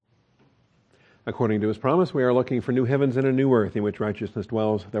According to his promise, we are looking for new heavens and a new earth in which righteousness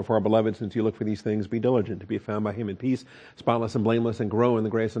dwells. Therefore, beloved, since you look for these things, be diligent to be found by him in peace, spotless and blameless, and grow in the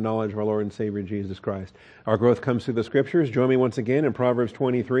grace and knowledge of our Lord and Savior Jesus Christ. Our growth comes through the Scriptures. Join me once again in Proverbs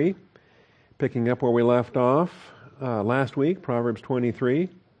 23, picking up where we left off last week, Proverbs 23.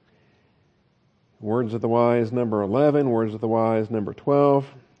 Words of the wise, number 11. Words of the wise, number 12.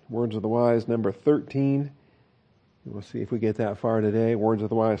 Words of the wise, number 13. We'll see if we get that far today. Words of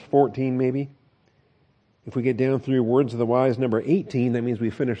the wise, 14 maybe. If we get down through Words of the Wise, number 18, that means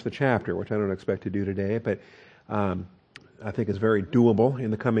we finish the chapter, which I don't expect to do today, but I think it's very doable in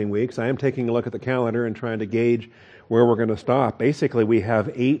the coming weeks. I am taking a look at the calendar and trying to gauge where we're going to stop. Basically, we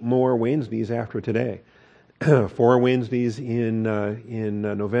have 8 more Wednesdays after today. 4 Wednesdays in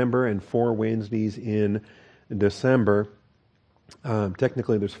November and 4 Wednesdays in December.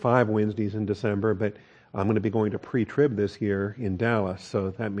 Technically, there's 5 Wednesdays in December, but I'm going to be going to pre-trib this year in Dallas, so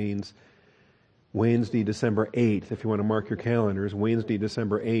that means Wednesday, December 8th, if you want to mark your calendars, Wednesday,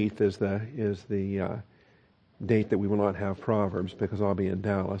 December 8th is the date that we will not have Proverbs because I'll be in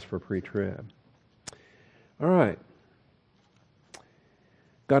Dallas for pre-trib. All right.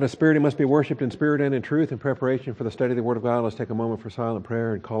 God is spirit, he must be worshipped in spirit and in truth. In preparation for the study of the Word of God, let's take a moment for silent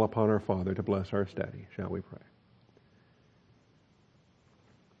prayer and call upon our Father to bless our study. Shall we pray?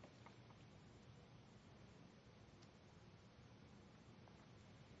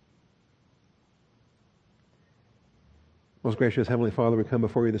 Most gracious Heavenly Father, we come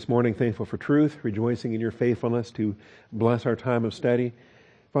before you this morning thankful for truth, rejoicing in your faithfulness to bless our time of study.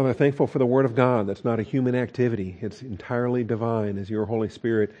 Father, thankful for the Word of God that's not a human activity. It's entirely divine as your Holy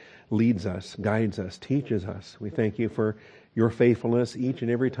Spirit leads us, guides us, teaches us. We thank you for your faithfulness each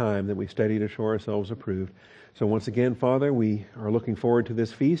and every time that we study to show ourselves approved. So once again, Father, we are looking forward to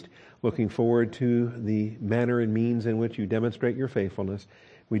this feast, looking forward to the manner and means in which you demonstrate your faithfulness.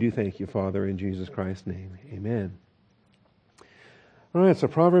 We do thank you, Father, in Jesus Christ's name. Amen. All right, so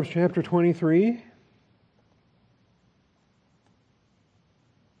Proverbs chapter 23.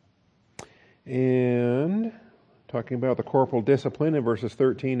 And talking about the corporal discipline in verses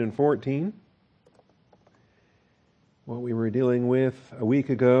 13 and 14. What we were dealing with a week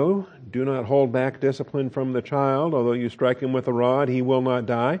ago, do not hold back discipline from the child. Although you strike him with a rod, he will not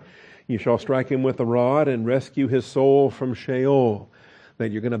die. You shall strike him with a rod and rescue his soul from Sheol.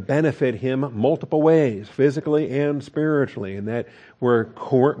 That you're going to benefit him multiple ways, physically and spiritually, and that we're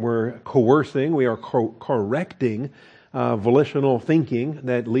coercing, we are correcting volitional thinking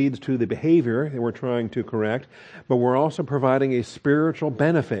that leads to the behavior that we're trying to correct, but we're also providing a spiritual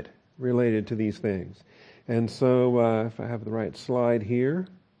benefit related to these things. And so, if I have the right slide here,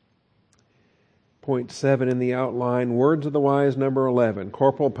 point 7 in the outline, Words of the Wise, number 11.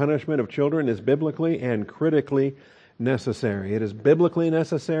 Corporal punishment of children is biblically and critically necessary. It is biblically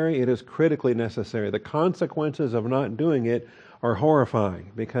necessary. It is critically necessary. The consequences of not doing it are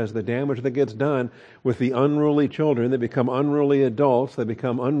horrifying because the damage that gets done with the unruly children that become unruly adults, that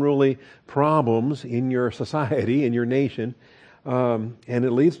become unruly problems in your society, in your nation, and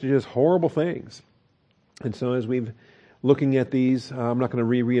it leads to just horrible things. And so as we've looking at these, I'm not going to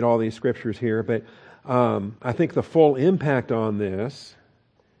reread all these scriptures here, but I think the full impact on this,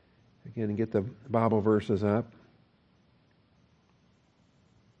 again, and get the Bible verses up,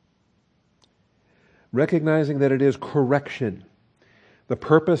 recognizing that it is correction. The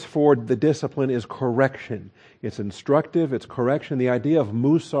purpose for the discipline is correction. It's instructive, it's correction. The idea of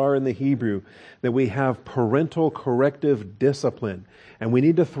musar in the Hebrew, that we have parental corrective discipline. And we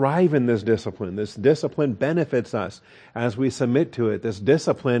need to thrive in this discipline. This discipline benefits us as we submit to it. This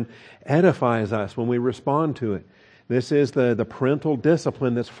discipline edifies us when we respond to it. This is the parental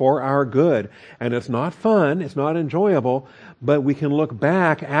discipline that's for our good. And it's not fun, it's not enjoyable, but we can look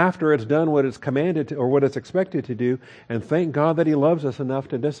back after it's done what it's commanded to, or what it's expected to do, and thank God that He loves us enough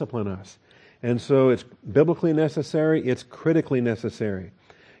to discipline us. And so it's biblically necessary, it's critically necessary.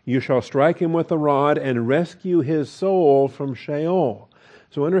 You shall strike him with a rod and rescue his soul from Sheol.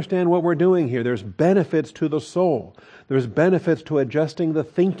 So understand what we're doing here. There's benefits to the soul. There's benefits to adjusting the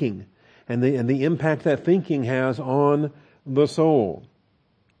thinking and the impact that thinking has on the soul.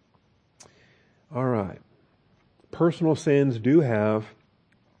 All right. Personal sins do have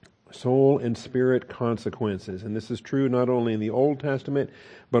soul and spirit consequences. And this is true not only in the Old Testament,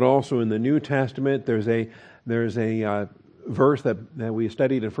 but also in the New Testament. There's a verse that we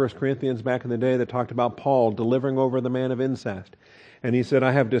studied in 1 Corinthians back in the day that talked about Paul delivering over the man of incest. And he said,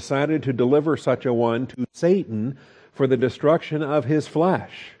 I have decided to deliver such a one to Satan for the destruction of his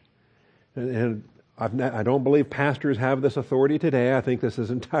flesh. And I don't believe pastors have this authority today. I think this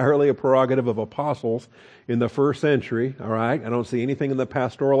is entirely a prerogative of apostles in the first century. All right, I don't see anything in the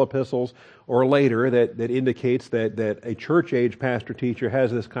pastoral epistles or later that indicates that a church age pastor teacher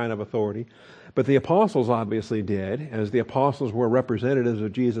has this kind of authority. But the apostles obviously did, as the apostles were representatives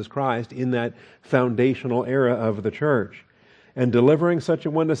of Jesus Christ in that foundational era of the church, and delivering such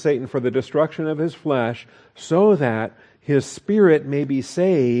a one to Satan for the destruction of his flesh, so that his spirit may be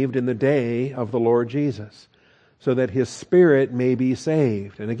saved in the day of the Lord Jesus. So that his spirit may be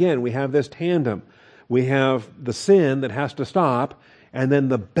saved. And again, we have this tandem. We have the sin that has to stop, and then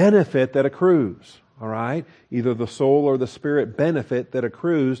the benefit that accrues. All right? Either the soul or the spirit benefit that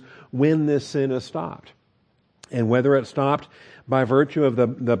accrues when this sin is stopped. And whether it's stopped by virtue of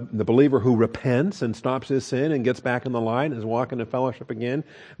the believer who repents and stops his sin and gets back in the light and is walking in fellowship again,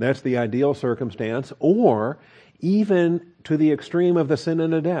 that's the ideal circumstance, or even to the extreme of the sin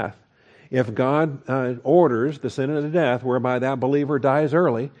unto death. If God orders the sin unto death, whereby that believer dies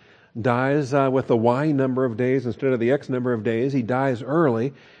early, dies with the Y number of days instead of the X number of days, he dies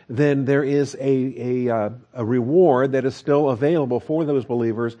early, then there is a reward that is still available for those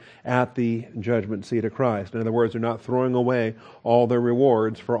believers at the judgment seat of Christ. In other words, they're not throwing away all their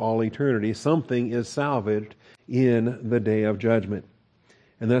rewards for all eternity. Something is salvaged in the day of judgment.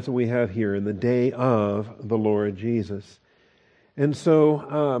 And that's what we have here in the day of the Lord Jesus. And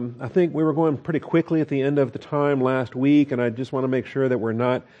so I think we were going pretty quickly at the end of the time last week, and I just want to make sure that we're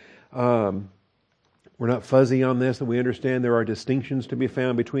not fuzzy on this, that we understand there are distinctions to be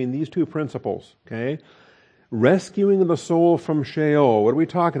found between these two principles. Okay, rescuing the soul from Sheol. What are we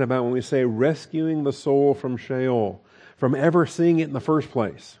talking about when we say rescuing the soul from Sheol? From ever seeing it in the first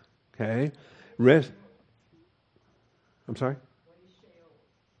place. Okay, I'm sorry.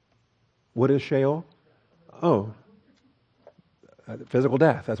 What is Sheol? Oh, physical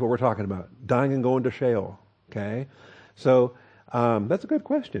death. That's what we're talking about. Dying and going to Sheol. Okay? So, that's a good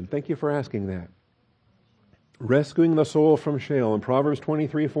question. Thank you for asking that. Rescuing the soul from Sheol. In Proverbs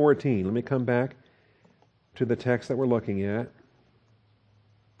 23:14. Let me come back to the text that we're looking at.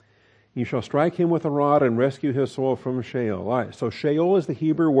 You shall strike him with a rod and rescue his soul from Sheol. All right, so Sheol is the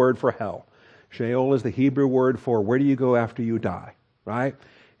Hebrew word for hell. Sheol is the Hebrew word for where do you go after you die, right?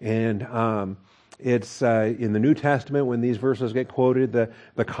 And it's in the New Testament when these verses get quoted,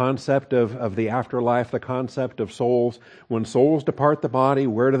 the concept of the afterlife, the concept of souls. When souls depart the body,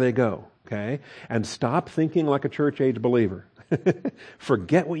 where do they go? Okay? And stop thinking like a church age believer.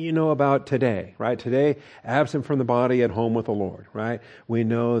 Forget what you know about today, right? Today, absent from the body, at home with the Lord, right? We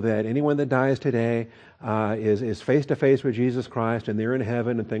know that anyone that dies today is face to face with Jesus Christ, and they're in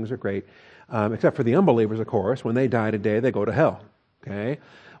heaven, and things are great. Except for the unbelievers, of course. When they die today, they go to hell. Okay?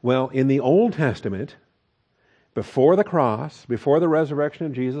 Well, in the Old Testament, before the cross, before the resurrection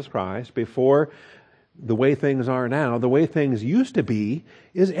of Jesus Christ, before the way things are now, the way things used to be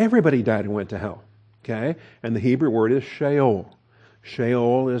is everybody died and went to hell. Okay? And the Hebrew word is Sheol.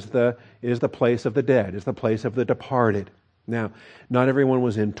 Sheol is the place of the dead, is the place of the departed. Now, not everyone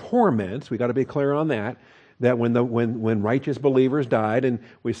was in torments. We got to be clear on that. That when righteous believers died, and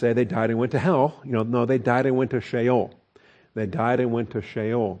we say they died and went to hell, no, they died and went to Sheol. They died and went to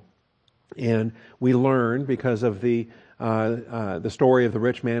Sheol. And we learn, because of the story of the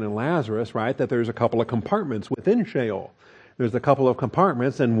rich man and Lazarus, right, that there's a couple of compartments within Sheol. There's a couple of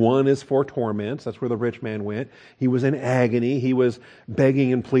compartments, and one is for torments. That's where the rich man went. He was in agony. He was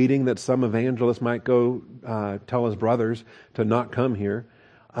begging and pleading that some evangelist might go tell his brothers to not come here.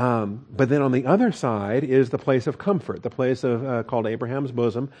 But then on the other side is the place of comfort, the place of called Abraham's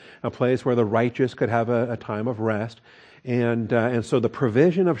bosom, a place where the righteous could have a time of rest. And so the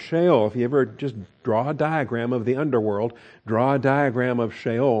provision of Sheol, if you ever just draw a diagram of the underworld, draw a diagram of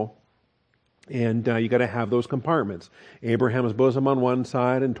Sheol, and you got to have those compartments. Abraham's bosom on one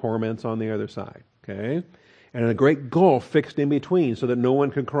side and torments on the other side. Okay? And a great gulf fixed in between so that no one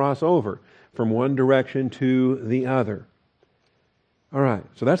can cross over from one direction to the other. All right,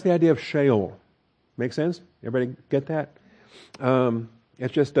 so that's the idea of Sheol. Make sense? Everybody get that?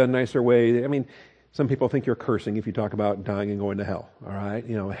 It's just a nicer way. I mean, some people think you're cursing if you talk about dying and going to hell. All right,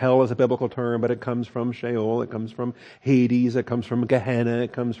 hell is a biblical term, but it comes from Sheol, it comes from Hades, it comes from Gehenna,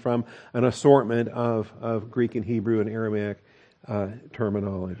 it comes from an assortment of Greek and Hebrew and Aramaic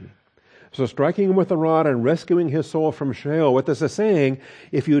terminology. So striking him with a rod and rescuing his soul from Sheol. What this is saying,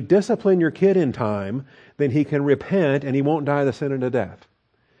 if you discipline your kid in time, then he can repent and he won't die the sin unto death.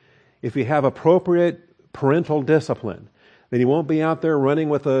 If you have appropriate parental discipline, then he won't be out there running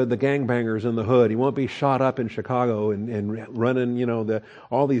with the gangbangers in the hood. He won't be shot up in Chicago and running,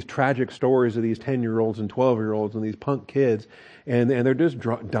 all these tragic stories of these 10-year-olds and 12-year-olds and these punk kids, and they're just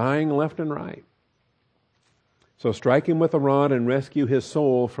dying left and right. So strike him with a rod and rescue his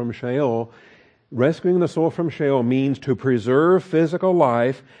soul from Sheol. Rescuing the soul from Sheol means to preserve physical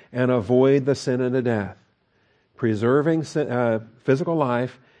life and avoid the sin unto death. Preserving physical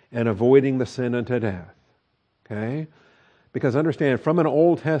life and avoiding the sin unto death. Okay? Because understand, from an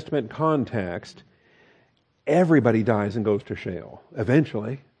Old Testament context, everybody dies and goes to Sheol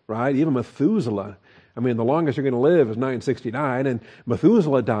eventually, right? Even Methuselah. I mean, the longest you're going to live is 969, and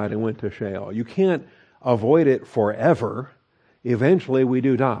Methuselah died and went to Sheol. You can't avoid it forever. Eventually, we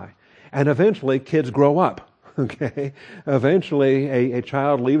do die. And eventually, kids grow up. Okay? Eventually, a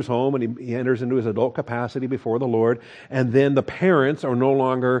child leaves home and he enters into his adult capacity before the Lord, and then the parents are no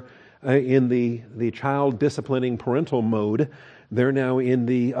longer in the child disciplining parental mode. They're now in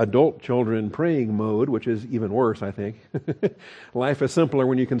the adult children praying mode, which is even worse, I think. Life is simpler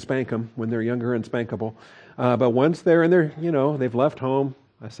when you can spank them, when they're younger and spankable. But once they're in their, they've left home,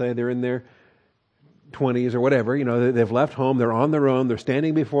 I say they're in their 20s or whatever, they've left home, they're on their own, they're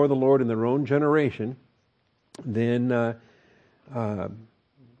standing before the Lord in their own generation, then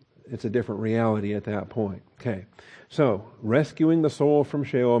it's a different reality at that point. Okay, so rescuing the soul from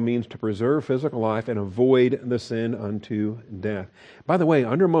Sheol means to preserve physical life and avoid the sin unto death. By the way,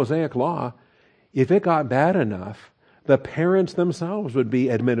 under Mosaic law, if it got bad enough, the parents themselves would be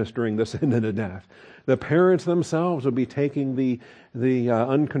administering the sin unto death. The parents themselves would be taking the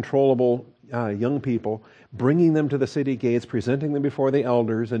uncontrollable young people, bringing them to the city gates, presenting them before the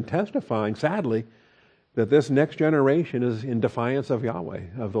elders, and testifying, sadly, that this next generation is in defiance of Yahweh,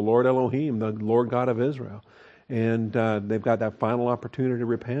 of the Lord Elohim, the Lord God of Israel. And they've got that final opportunity to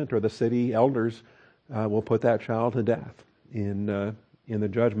repent, or the city elders will put that child to death in the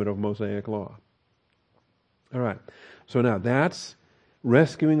judgment of Mosaic law. All right. So now that's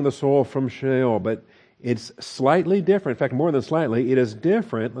rescuing the soul from Sheol, but it's slightly different. In fact, more than slightly, it is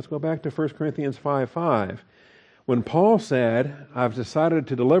different. Let's go back to 1 Corinthians 5:5. When Paul said, I've decided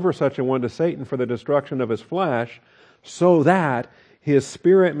to deliver such a one to Satan for the destruction of his flesh, so that his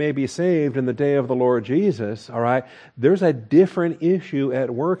spirit may be saved in the day of the Lord Jesus, all right, there's a different issue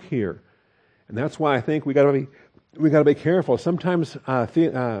at work here. And that's why I think we got to be careful. Sometimes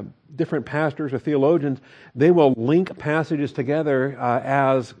different pastors or theologians, they will link passages together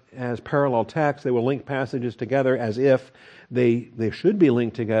as parallel texts. They will link passages together as if they should be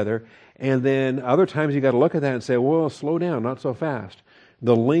linked together. And then other times you got to look at that and say, well, slow down, not so fast.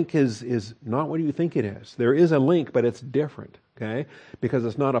 The link is not what you think it is. There is a link, but it's different, okay? Because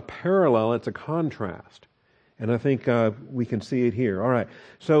it's not a parallel, it's a contrast. And I think we can see it here. All right,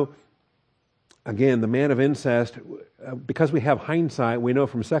 so again, the man of incest, because we have hindsight, we know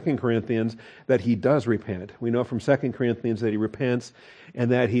from 2 Corinthians that he does repent. We know from 2 Corinthians that he repents and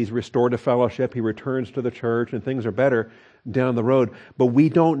that he's restored to fellowship, he returns to the church, and things are better down the road. But we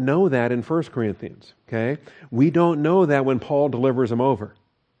don't know that in 1 Corinthians, okay? We don't know that when Paul delivers him over.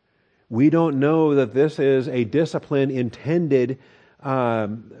 We don't know that this is a discipline intended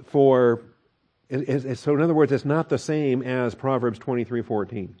for... So in other words, it's not the same as Proverbs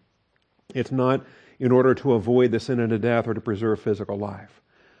 23:14. It's not in order to avoid the sin unto death or to preserve physical life.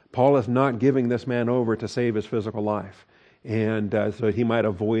 Paul is not giving this man over to save his physical life, and so he might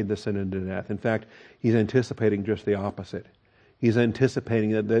avoid the sin unto death. In fact, he's anticipating just the opposite. He's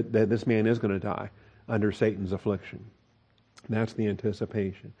anticipating that this man is going to die under Satan's affliction. That's the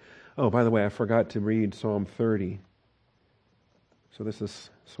anticipation. Oh, by the way, I forgot to read Psalm 30. So this is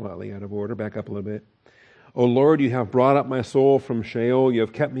slightly out of order. Back up a little bit. O Lord, you have brought up my soul from Sheol. You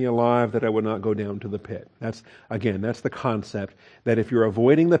have kept me alive that I would not go down to the pit. That's the concept that if you're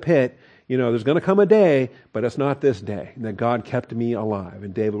avoiding the pit, there's going to come a day, but it's not this day, that God kept me alive.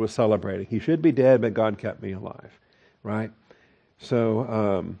 And David was celebrating. He should be dead, but God kept me alive. Right?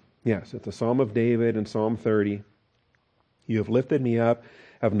 So, yes, it's a Psalm of David in Psalm 30. You have lifted me up,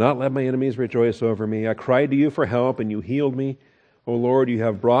 have not let my enemies rejoice over me. I cried to you for help, and you healed me. O Lord, you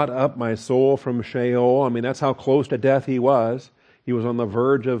have brought up my soul from Sheol. I mean, that's how close to death he was. He was on the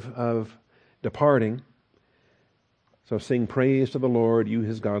verge of departing. So sing praise to the Lord, you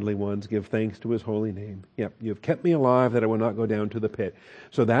his godly ones. Give thanks to his holy name. Yep, you have kept me alive that I will not go down to the pit.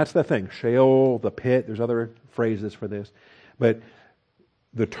 So that's the thing. Sheol, the pit. There's other phrases for this. But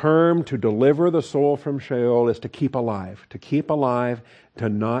the term to deliver the soul from Sheol is to keep alive. To keep alive, to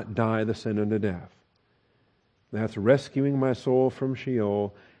not die the sin unto death. That's rescuing my soul from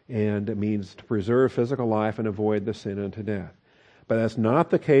Sheol, and it means to preserve physical life and avoid the sin unto death. But that's not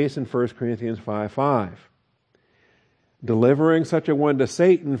the case in 1 Corinthians 5:5. Delivering such a one to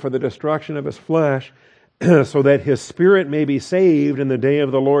Satan for the destruction of his flesh, so that his spirit may be saved in the day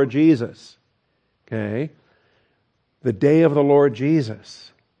of the Lord Jesus. Okay? The day of the Lord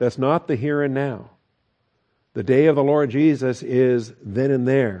Jesus. That's not the here and now. The day of the Lord Jesus is then and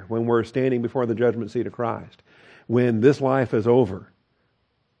there, when we're standing before the judgment seat of Christ, when this life is over.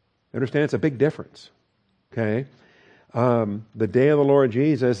 Understand, it's a big difference. Okay? The day of the Lord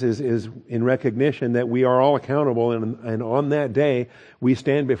Jesus is in recognition that we are all accountable, and on that day, we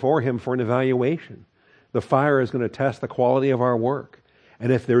stand before Him for an evaluation. The fire is going to test the quality of our work.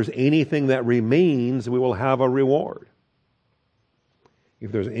 And if there's anything that remains, we will have a reward.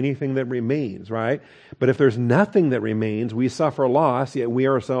 If there's anything that remains, right? But if there's nothing that remains, we suffer loss, yet we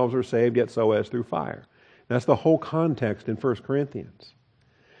ourselves are saved, yet so as through fire. That's the whole context in 1 Corinthians.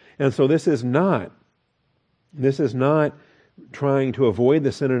 And so this is not trying to avoid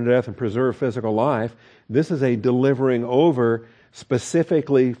the sin and death and preserve physical life. This is a delivering over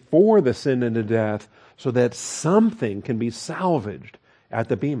specifically for the sin and the death, so that something can be salvaged at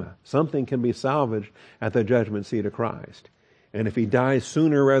the bema. Something can be salvaged at the judgment seat of Christ. And if he dies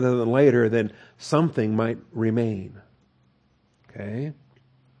sooner rather than later, then something might remain. Okay?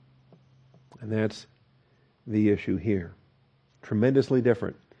 And that's the issue here. Tremendously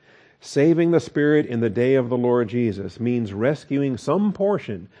different. Saving the spirit in the day of the Lord Jesus means rescuing some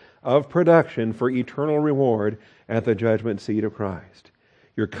portion of production for eternal reward at the judgment seat of Christ.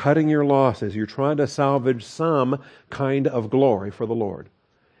 You're cutting your losses. You're trying to salvage some kind of glory for the Lord.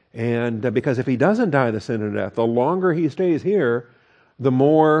 And because if he doesn't die the sin of death, the longer he stays here, the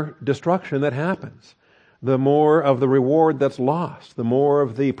more destruction that happens. The more of the reward that's lost. The more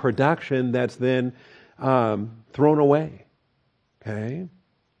of the production that's then thrown away. Okay?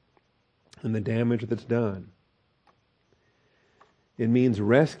 And the damage that's done. It means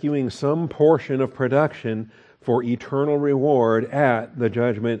rescuing some portion of production for eternal reward at the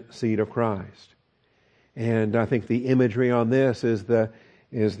judgment seat of Christ. And I think the imagery on this is the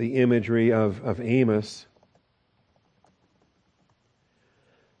imagery of Amos.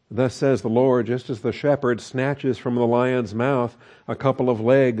 Thus says the Lord, just as the shepherd snatches from the lion's mouth a couple of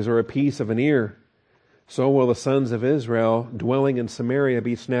legs or a piece of an ear, so will the sons of Israel dwelling in Samaria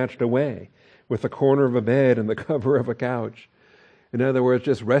be snatched away with the corner of a bed and the cover of a couch. In other words,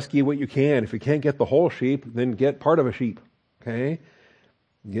 just rescue what you can. If you can't get the whole sheep, then get part of a sheep. Okay?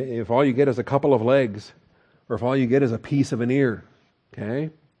 If all you get is a couple of legs, or if all you get is a piece of an ear, okay?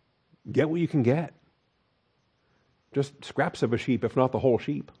 Get what you can get. Just scraps of a sheep, if not the whole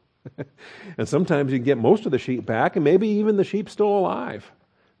sheep. And sometimes you get most of the sheep back, and maybe even the sheep's still alive.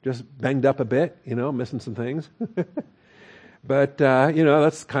 Just banged up a bit, missing some things. But,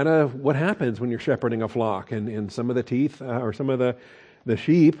 that's kind of what happens when you're shepherding a flock. And some of the teeth or some of the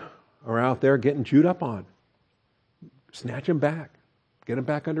sheep are out there getting chewed up on. Snatch them back. Get them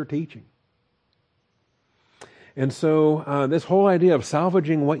back under teaching. And so this whole idea of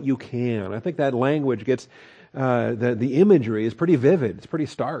salvaging what you can, I think that language gets, the imagery is pretty vivid. It's pretty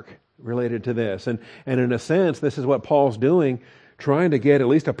stark related to this. And in a sense, this is what Paul's doing, trying to get at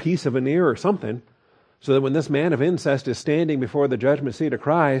least a piece of an ear or something, so that when this man of incest is standing before the judgment seat of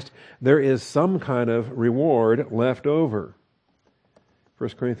Christ, there is some kind of reward left over. 1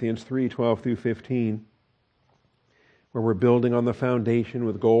 Corinthians 3:12 through 15, where we're building on the foundation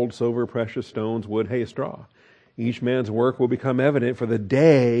with gold, silver, precious stones, wood, hay, straw. Each man's work will become evident, for the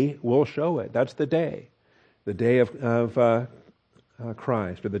day will show it. That's the day of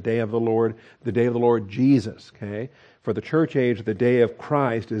Christ, or the day of the Lord Jesus. Okay, for the church age, the day of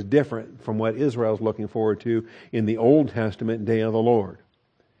Christ is different from what Israel's looking forward to in the Old Testament day of the Lord.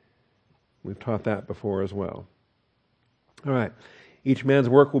 We've taught that before as well. All right. Each man's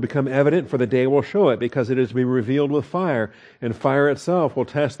work will become evident, for the day will show it, because it is to be revealed with fire, and fire itself will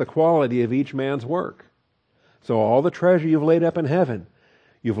test the quality of each man's work. So all the treasure you've laid up in heaven,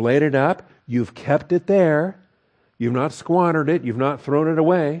 you've laid it up, you've kept it there, you've not squandered it, you've not thrown it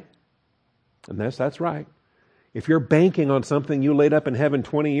away. And that's right. If you're banking on something you laid up in heaven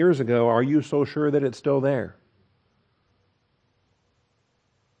 20 years ago, are you so sure that it's still there?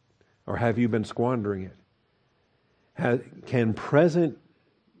 Or have you been squandering it? Can present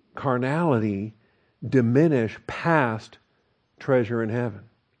carnality diminish past treasure in heaven?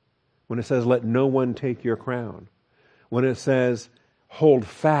 When it says, let no one take your crown. When it says, hold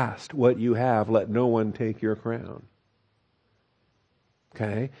fast what you have, let no one take your crown.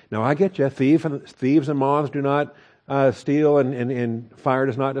 Okay? Now I get you, thieves and moths do not steal, and fire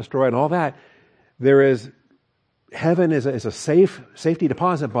does not destroy, and all that. Heaven is a safety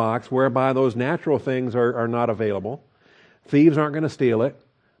deposit box whereby those natural things are not available. Thieves aren't going to steal it.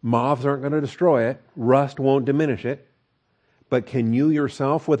 Moths aren't going to destroy it. Rust won't diminish it. But can you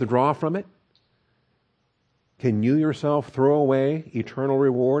yourself withdraw from it? Can you yourself throw away eternal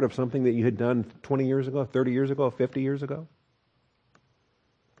reward of something that you had done 20 years ago, 30 years ago, 50 years ago?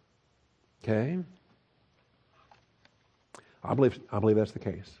 Okay? I believe that's the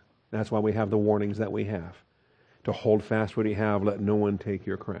case. That's why we have the warnings that we have. To hold fast what you have, let no one take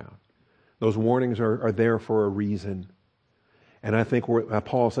your crown. Those warnings are there for a reason. And I think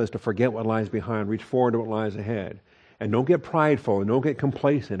Paul says to forget what lies behind, reach forward to what lies ahead. And don't get prideful, and don't get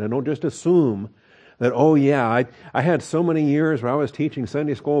complacent, and don't just assume that, oh yeah, I had so many years where I was teaching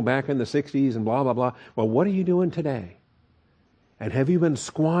Sunday school back in the 60s and blah, blah, blah. Well, what are you doing today? And have you been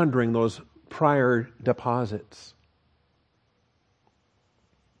squandering those prior deposits?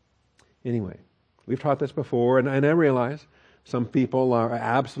 Anyway, we've taught this before, and I realize some people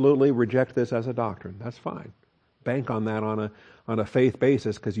absolutely reject this as a doctrine. That's fine. Bank on that on a faith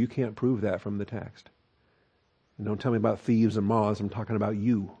basis, because you can't prove that from the text. And don't tell me about thieves and moths. I'm talking about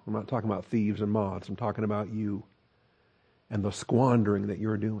you. I'm not talking about thieves and moths. I'm talking about you and the squandering that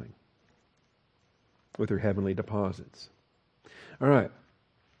you're doing with your heavenly deposits. All right.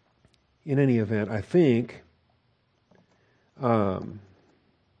 In any event, I think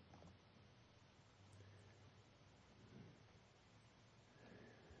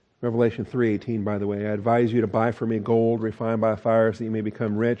Revelation 3:18, by the way, I advise you to buy for me gold refined by fire so that you may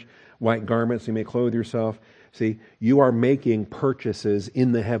become rich, white garments so you may clothe yourself. See, you are making purchases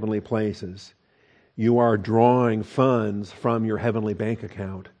in the heavenly places. You are drawing funds from your heavenly bank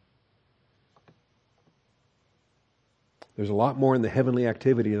account. There's a lot more in the heavenly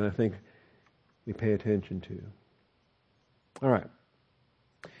activity than I think we pay attention to. All right.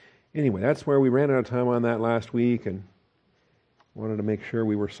 Anyway, that's where we ran out of time on that last week, and wanted to make sure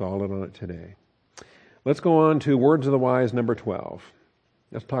we were solid on it today. Let's go on to Words of the Wise, number 12.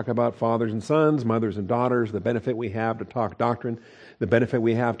 Let's talk about fathers and sons, mothers and daughters, the benefit we have to talk doctrine, the benefit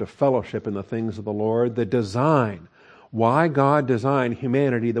we have to fellowship in the things of the Lord, the design, why God designed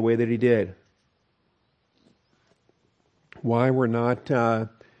humanity the way that He did. Why we're not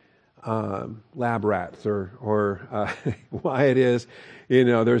lab rats, or why it is,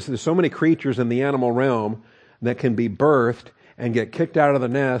 there's so many creatures in the animal realm that can be birthed and get kicked out of the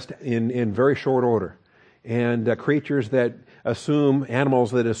nest in very short order. And animals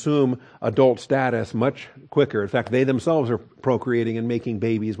that assume adult status much quicker. In fact, they themselves are procreating and making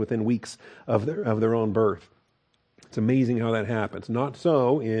babies within weeks of their own birth. It's amazing how that happens. Not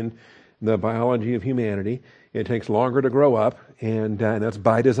so in the biology of humanity. It takes longer to grow up, and that's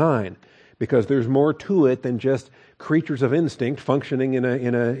by design, because there's more to it than just creatures of instinct functioning in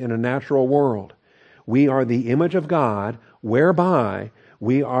a natural world. We are the image of God, whereby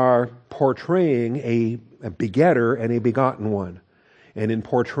we are portraying a begetter and a begotten one. And in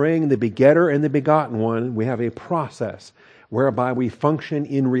portraying the begetter and the begotten one, we have a process whereby we function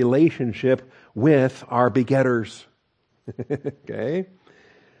in relationship with our begetters. Okay?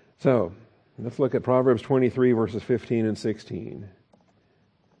 So, let's look at Proverbs 23, verses 15 and 16.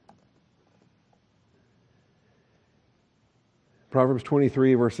 Proverbs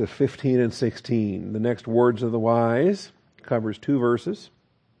 23, verses 15 and 16. The next Words of the Wise covers 2 verses.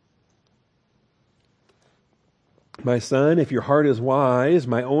 My son, if your heart is wise,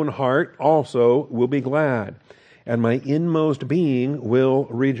 my own heart also will be glad, and my inmost being will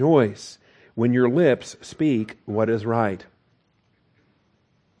rejoice when your lips speak what is right.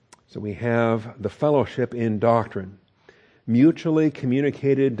 So we have the fellowship in doctrine, mutually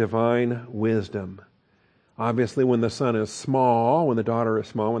communicated divine wisdom. Obviously, when the son is small, when the daughter is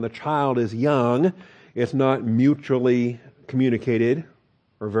small, when the child is young, it's not mutually communicated,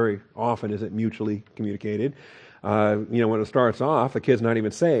 or very often is it mutually communicated. When it starts off, the kid's not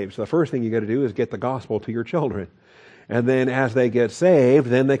even saved. So the first thing you got to do is get the gospel to your children. And then as they get saved,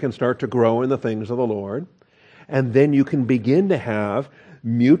 then they can start to grow in the things of the Lord. And then you can begin to have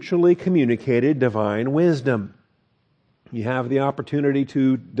mutually communicated divine wisdom. You have the opportunity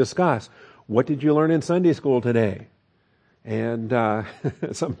to discuss, what did you learn in Sunday school today? And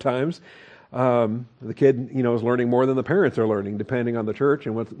sometimes the kid, is learning more than the parents are learning, depending on the church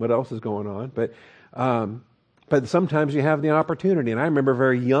and what else is going on. But sometimes you have the opportunity. And I remember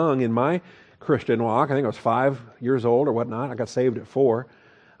very young in my Christian walk, I think I was 5 years old or whatnot. I got saved at 4.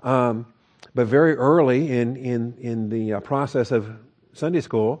 But very early in the process of Sunday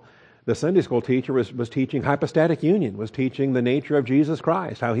school, the Sunday school teacher was teaching hypostatic union, was teaching the nature of Jesus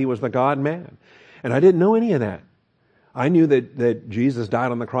Christ, how He was the God-man. And I didn't know any of that. I knew that Jesus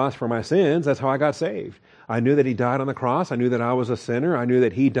died on the cross for my sins. That's how I got saved. I knew that He died on the cross. I knew that I was a sinner. I knew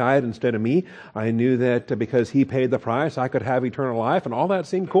that He died instead of me. I knew that because He paid the price, I could have eternal life, and all that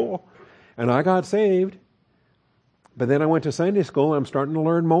seemed cool. And I got saved. But then I went to Sunday school, and I'm starting to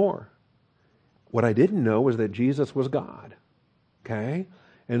learn more. What I didn't know was that Jesus was God. Okay?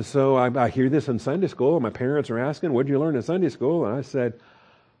 And so I hear this in Sunday school, and my parents are asking, what did you learn in Sunday school? And I said,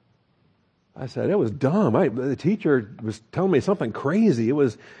 I said, it was dumb. The teacher was telling me something crazy. It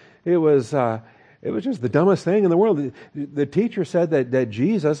was just the dumbest thing in the world. The teacher said that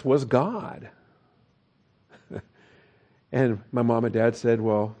Jesus was God. And my mom and dad said,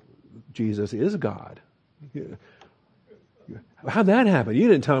 well, Jesus is God. How'd that happen? You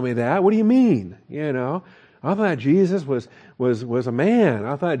didn't tell me that. What do you mean? I thought Jesus was a man.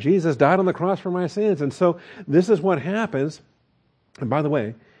 I thought Jesus died on the cross for my sins. And so this is what happens. And by the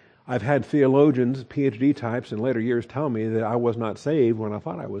way, I've had theologians, PhD types in later years tell me that I was not saved when I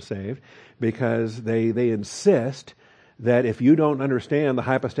thought I was saved, because they insist that if you don't understand the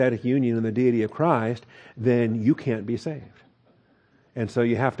hypostatic union and the deity of Christ, then you can't be saved. And so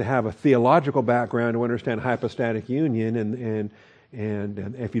you have to have a theological background to understand hypostatic union,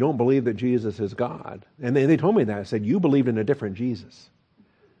 and if you don't believe that Jesus is God. And they told me that. I said, you believed in a different Jesus.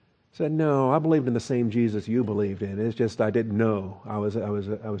 I said, no, I believed in the same Jesus you believed in. It's just I didn't know. I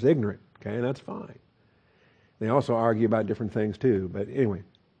was ignorant. Okay, that's fine. They also argue about different things too. But anyway,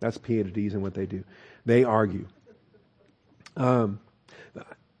 that's PhDs and what they do. They argue.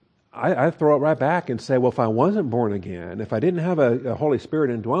 I throw it right back and say, well, if I wasn't born again, if I didn't have a Holy Spirit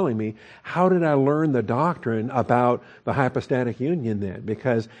indwelling me, how did I learn the doctrine about the hypostatic union then?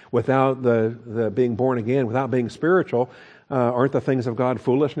 Because without the being born again, without being spiritual, aren't the things of God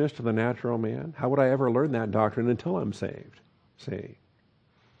foolishness to the natural man? How would I ever learn that doctrine until I'm saved? See?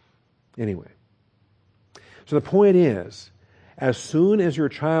 Anyway. So the point is, as soon as your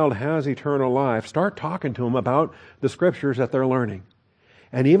child has eternal life, start talking to them about the scriptures that they're learning.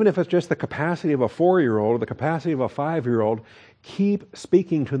 And even if it's just the capacity of a 4-year-old or the capacity of a 5-year-old, keep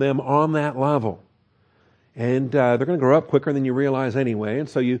speaking to them on that level. And they're going to grow up quicker than you realize anyway. And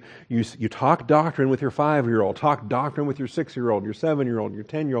so you talk doctrine with your 5-year-old, talk doctrine with your 6-year-old, your 7-year-old, your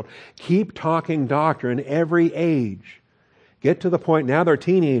 10-year-old. Keep talking doctrine every age. Get to the point, now they're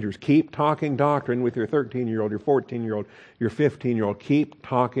teenagers. Keep talking doctrine with your 13-year-old, your 14-year-old, your 15-year-old. Keep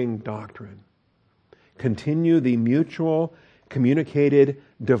talking doctrine. Continue the mutual communicated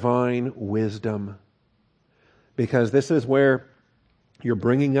divine wisdom. Because this is where you're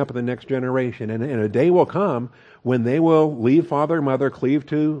bringing up the next generation. And a day will come when they will leave father and mother, cleave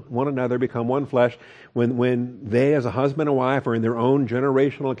to one another, become one flesh, when they as a husband and wife are in their own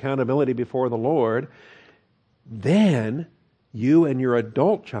generational accountability before the Lord. Then you and your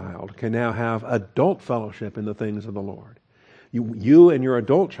adult child can now have adult fellowship in the things of the Lord. You and your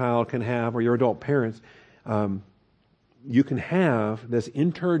adult child can have, or your adult parents, you can have this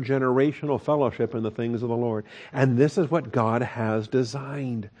intergenerational fellowship in the things of the Lord. And this is what God has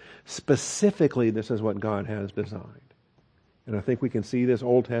designed. Specifically, this is what God has designed. And I think we can see this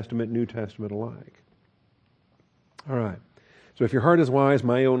Old Testament, New Testament alike. All right. So if your heart is wise,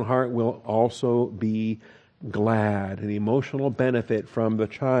 my own heart will also be glad. An emotional benefit from the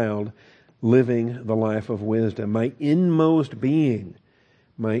child living the life of wisdom. My inmost being,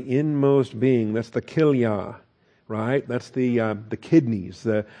 that's the kilia. Right? That's the kidneys,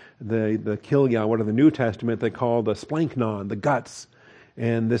 the kilia, what in the New Testament they call the splanchnon, the guts.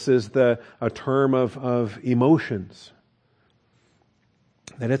 And this is a term of emotions.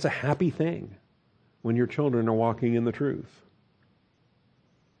 That it's a happy thing when your children are walking in the truth.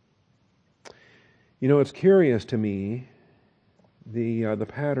 It's curious to me, the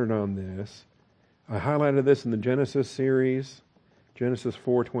pattern on this. I highlighted this in the Genesis series, Genesis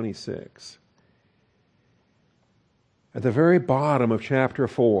 4:26. At the very bottom of chapter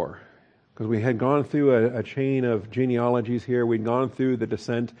 4, because we had gone through a chain of genealogies here, we'd gone through the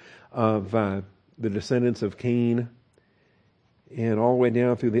descent of the descendants of Cain, and all the way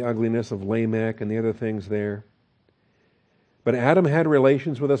down through the ugliness of Lamech and the other things there. But Adam had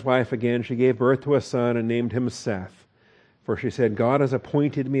relations with his wife again. She gave birth to a son and named him Seth. For she said, God has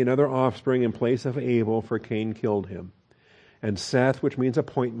appointed me another offspring in place of Abel, for Cain killed him. And Seth, which means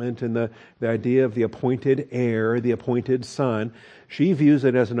appointment, and the idea of the appointed heir, the appointed son, she views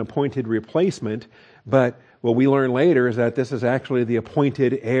it as an appointed replacement, but what we learn later is that this is actually the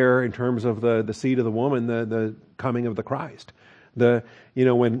appointed heir in terms of the seed of the woman, the coming of the Christ.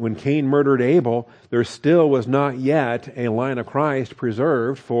 When Cain murdered Abel, there still was not yet a line of Christ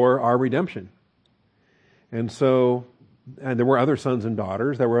preserved for our redemption. And there were other sons and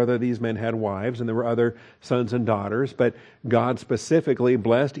daughters. These men had wives, and there were other sons and daughters. But God specifically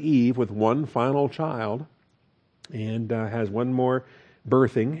blessed Eve with one final child, and has one more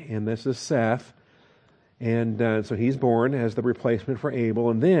birthing, and this is Seth. And so he's born as the replacement for Abel.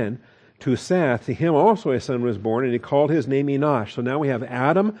 And then to Seth, to him also a son was born, and he called his name Enosh. So now we have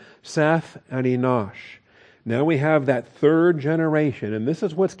Adam, Seth, and Enosh. Now we have that third generation, and this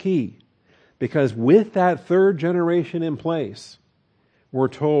is what's key. Because with that third generation in place, we're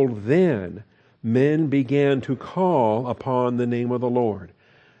told then men began to call upon the name of the Lord.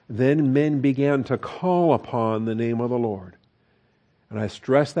 Then men began to call upon the name of the Lord. And I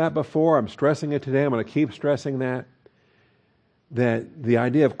stressed that before. I'm stressing it today. I'm going to keep stressing that the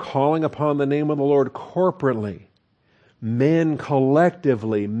idea of calling upon the name of the Lord corporately, men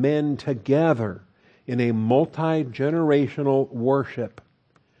collectively, men together in a multi-generational worship.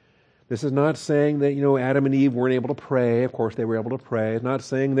 This is not saying that, Adam and Eve weren't able to pray. Of course they were able to pray. It's not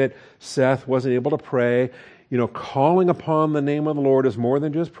saying that Seth wasn't able to pray. Calling upon the name of the Lord is more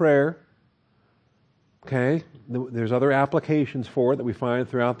than just prayer. Okay? There's other applications for it that we find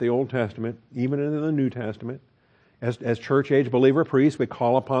throughout the Old Testament, even in the New Testament. As church-age believer priests, we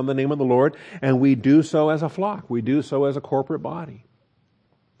call upon the name of the Lord, and we do so as a flock. We do so as a corporate body.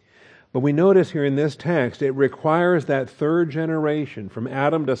 But we notice here in this text, it requires that third generation, from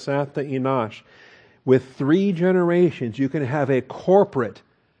Adam to Seth to Enosh. With 3 generations, you can have a corporate,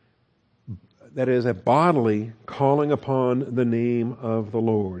 that is a bodily, calling upon the name of the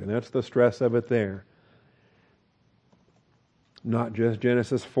Lord. And that's the stress of it there. Not just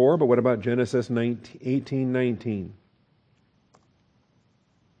Genesis 4, but what about Genesis 18:19?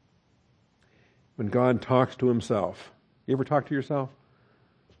 When God talks to himself. You ever talk to yourself?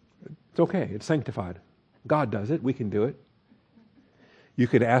 It's okay. It's sanctified. God does it. We can do it. You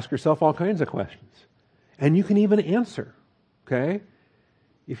could ask yourself all kinds of questions. And you can even answer. Okay?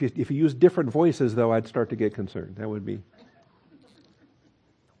 If you use different voices, though, I'd start to get concerned. That would be...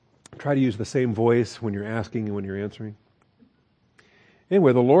 Try to use the same voice when you're asking and when you're answering.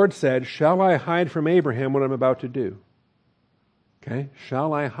 Anyway, the Lord said, "Shall I hide from Abraham what I'm about to do?" Okay?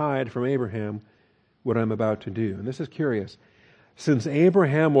 Shall I hide from Abraham what I'm about to do? And this is curious. Since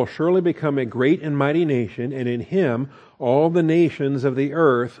Abraham will surely become a great and mighty nation, and in him all the nations of the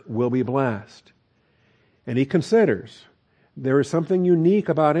earth will be blessed. And he considers there is something unique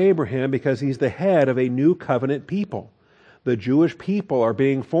about Abraham because he's the head of a new covenant people. The Jewish people are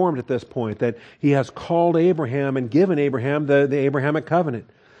being formed at this point, that he has called Abraham and given Abraham the Abrahamic covenant.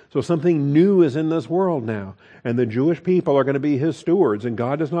 So something new is in this world now. And the Jewish people are going to be his stewards. And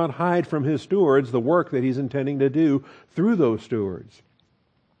God does not hide from his stewards the work that he's intending to do through those stewards.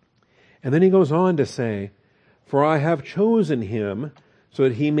 And then he goes on to say, "For I have chosen him so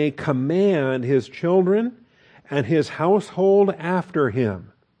that he may command his children and his household after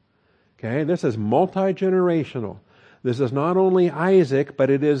him." Okay, this is multi-generational. This is not only Isaac, but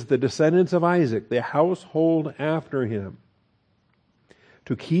it is the descendants of Isaac, the household after him,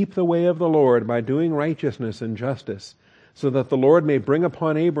 to keep the way of the Lord by doing righteousness and justice, so that the Lord may bring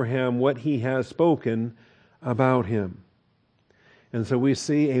upon Abraham what he has spoken about him. And so we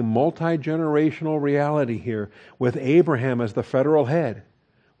see a multi-generational reality here, with Abraham as the federal head,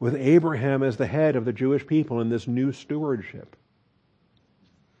 with Abraham as the head of the Jewish people in this new stewardship.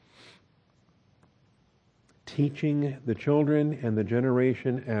 Teaching the children and the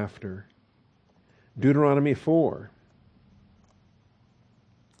generation after. Deuteronomy 4.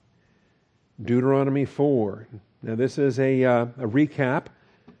 Deuteronomy 4. Now this is a recap.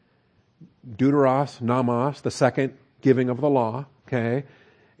 Deuteros, Namos, the second giving of the law. Okay,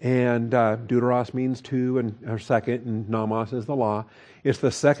 and Deuteros means two, or second, and Namos is the law. It's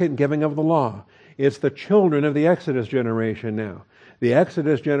the second giving of the law. It's the children of the Exodus generation now. The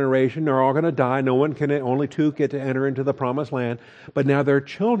Exodus generation are all going to die. Only 2 get to enter into the promised land. But now their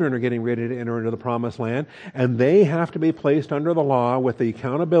children are getting ready to enter into the promised land, and they have to be placed under the law with the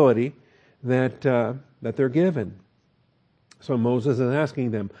accountability that they're given. So Moses is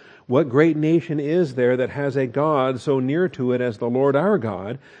asking them, what great nation is there that has a God so near to it as the Lord our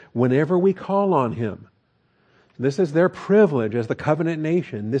God whenever we call on him? This is their privilege as the covenant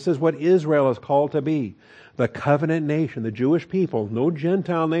nation. This is what Israel is called to be. The covenant nation, the Jewish people. No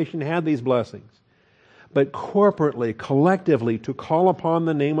Gentile nation had these blessings. But corporately, collectively, to call upon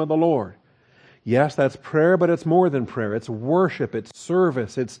the name of the Lord. Yes, that's prayer, but it's more than prayer. It's worship, it's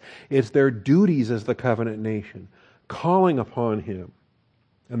service, it's their duties as the covenant nation, calling upon him.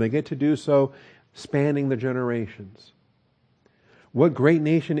 And they get to do so spanning the generations. What great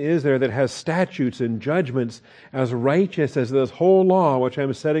nation is there that has statutes and judgments as righteous as this whole law which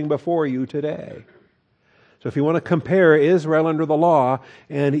I'm setting before you today? So if you want to compare Israel under the law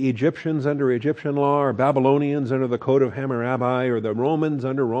and Egyptians under Egyptian law, or Babylonians under the Code of Hammurabi, or the Romans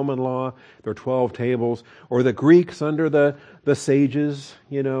under Roman law, their 12 tables, or the Greeks under the sages,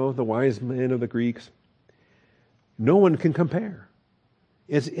 the wise men of the Greeks, no one can compare.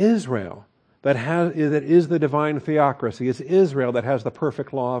 It's Israel that is the divine theocracy. It's Israel that has the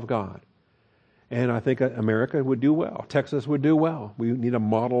perfect law of God. And I think America would do well. Texas would do well. We need to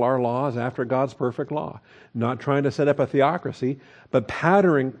model our laws after God's perfect law. Not trying to set up a theocracy, but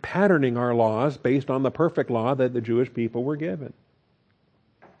patterning our laws based on the perfect law that the Jewish people were given.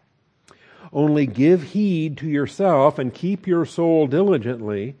 Only give heed to yourself and keep your soul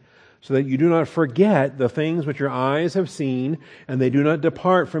diligently, so that you do not forget the things which your eyes have seen, and they do not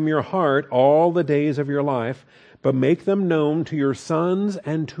depart from your heart all the days of your life, but make them known to your sons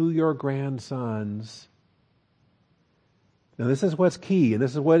and to your grandsons. Now this is what's key, and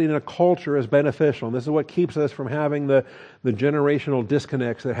this is what in a culture is beneficial, and this is what keeps us from having the generational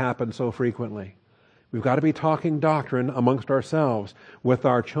disconnects that happen so frequently. We've got to be talking doctrine amongst ourselves with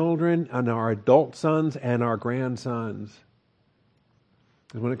our children and our adult sons and our grandsons.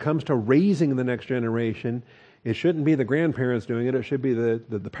 Because when it comes to raising the next generation, it shouldn't be the grandparents doing it, it should be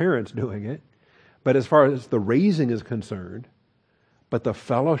the parents doing it. But as far as the raising is concerned, but the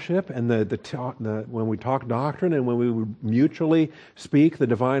fellowship and when we talk doctrine and when we mutually speak the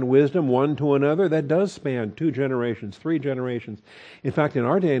divine wisdom one to another, that does span 2 generations, 3 generations. In fact, in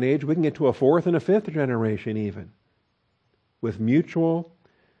our day and age, we can get to a 4th and a 5th generation even, with mutually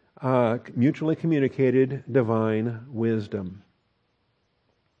communicated divine wisdom.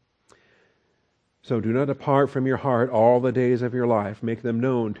 So do not depart from your heart all the days of your life. Make them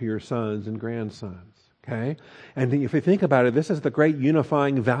known to your sons and grandsons. Okay? And if you think about it, this is the great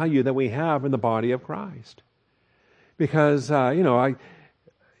unifying value that we have in the body of Christ. Because, from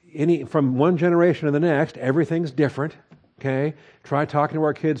one generation to the next, everything's different. Okay? Try talking to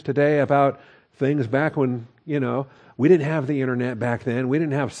our kids today about things back when, we didn't have the internet back then. We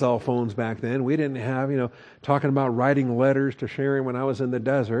didn't have cell phones back then. We didn't have, talking about writing letters to Sharon when I was in the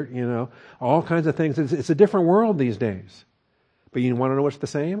desert, all kinds of things. It's a different world these days. But you want to know what's the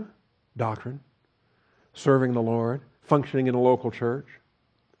same? Doctrine. Serving the Lord. Functioning in a local church.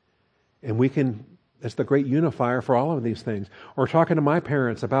 And it's the great unifier for all of these things. Or talking to my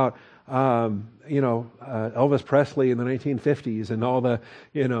parents about, Elvis Presley in the 1950s and all the,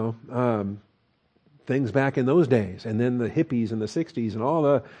 things back in those days, and then the hippies in the 60s and all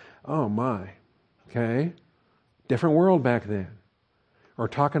the, oh my, okay? Different world back then. Or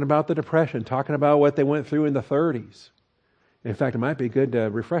talking about the Depression, talking about what they went through in the 30s. In fact, it might be good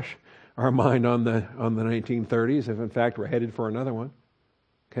to refresh our mind on the 1930s, if in fact we're headed for another one.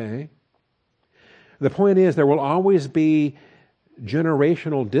 Okay? The point is, there will always be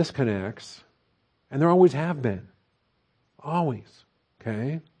generational disconnects, and there always have been. Always.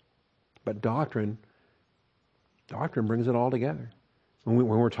 Okay? But doctrine brings it all together. When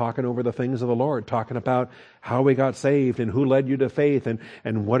we're talking over the things of the Lord, talking about how we got saved and who led you to faith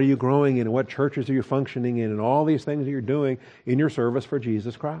and what are you growing in and what churches are you functioning in and all these things that you're doing in your service for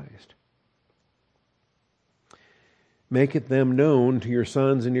Jesus Christ. Make it them known to your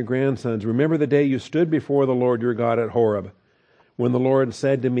sons and your grandsons. Remember the day you stood before the Lord your God at Horeb, when the Lord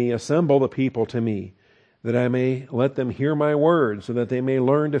said to me, assemble the people to me, that I may let them hear my word, so that they may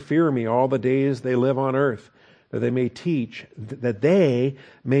learn to fear me all the days they live on earth, that they may teach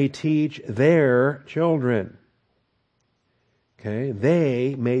their children. Okay?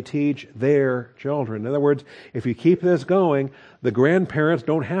 They may teach their children. In other words, if you keep this going, the grandparents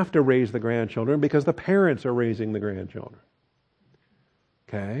don't have to raise the grandchildren because the parents are raising the grandchildren.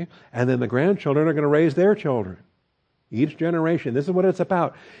 Okay? And then the grandchildren are going to raise their children. Each generation. This is what it's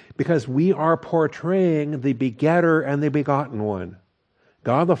about. Because we are portraying the begetter and the begotten one.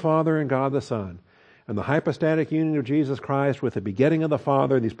 God the Father and God the Son. And the hypostatic union of Jesus Christ with the begetting of the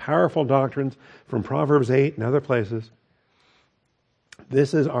Father, these powerful doctrines from Proverbs 8 and other places.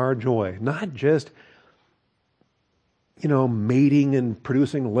 This is our joy. Not just, mating and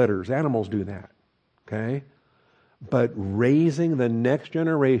producing litters. Animals do that. Okay? But raising the next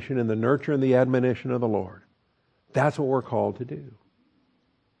generation in the nurture and the admonition of the Lord. That's what we're called to do.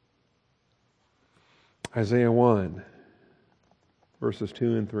 Isaiah 1, verses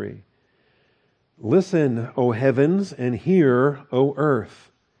 2 and 3. Listen, O heavens, and hear, O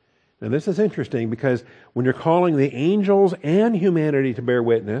earth. Now this is interesting because when you're calling the angels and humanity to bear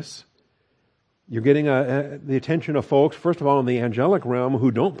witness, you're getting the attention of folks, first of all, in the angelic realm who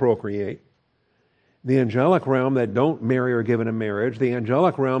don't procreate, the angelic realm that don't marry or given in marriage, the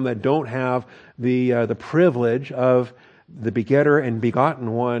angelic realm that don't have the privilege of the begetter and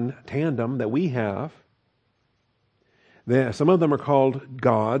begotten one tandem that we have. Some of them are called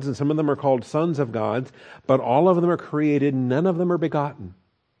gods, and some of them are called sons of gods, but all of them are created, none of them are begotten.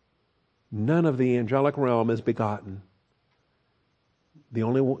 None of the angelic realm is begotten. The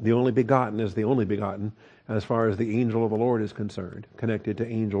only begotten is the only begotten as far as the angel of the Lord is concerned, connected to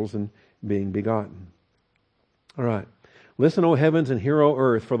angels and being begotten. All right. Listen, O heavens, and hear, O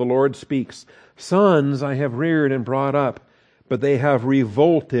earth, for the Lord speaks. Sons I have reared and brought up, but they have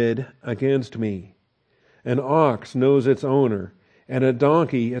revolted against me. An ox knows its owner, and a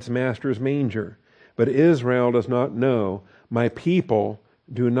donkey its master's manger. But Israel does not know. My people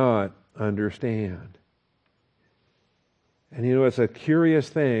do not understand. And it's a curious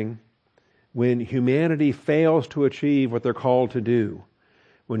thing when humanity fails to achieve what they're called to do.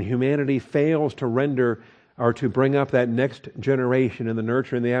 When humanity fails to render or to bring up that next generation in the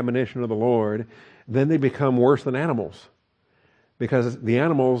nurture and the admonition of the Lord, then they become worse than animals. Because the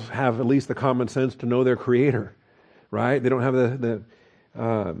animals have at least the common sense to know their Creator, right? They don't have the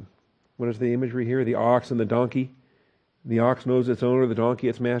what is the imagery here? The ox and the donkey. The ox knows its owner, the donkey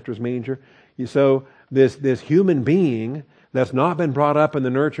its master's manger. So this human being that's not been brought up in the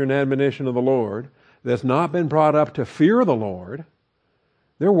nurture and admonition of the Lord, that's not been brought up to fear the Lord,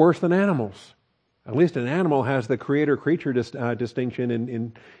 they're worse than animals. At least an animal has the creator-creature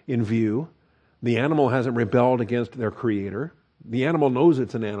distinction in view. The animal hasn't rebelled against their Creator. The animal knows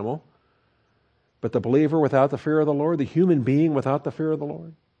it's an animal. But the believer without the fear of the Lord, the human being without the fear of the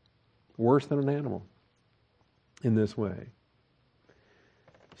Lord, worse than an animal in this way.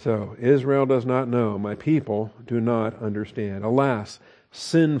 So, Israel does not know. My people do not understand. Alas,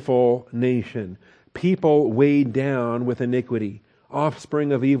 sinful nation, people weighed down with iniquity,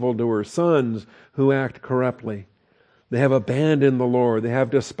 offspring of evildoers, sons who act corruptly. They have abandoned the Lord. They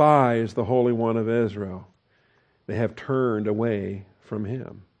have despised the Holy One of Israel. They have turned away from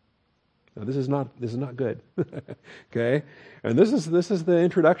Him. Now, this is not good. Okay, and this is the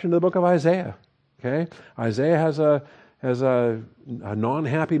introduction to the book of Isaiah. Okay, Isaiah has a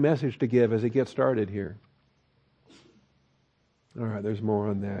non-happy message to give as he gets started here. All right, there's more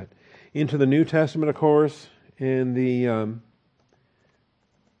on that. Into the New Testament, of course, in the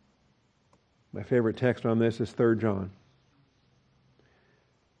my favorite text on this is 3 John.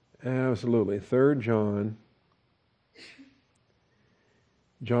 Absolutely, 3 John.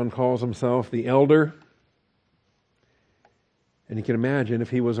 John calls himself the elder. And you can imagine if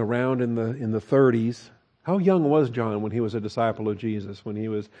he was around in the 30s. How young was John when he was a disciple of Jesus, when he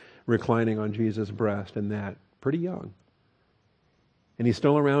was reclining on Jesus' breast and that? Pretty young. And he's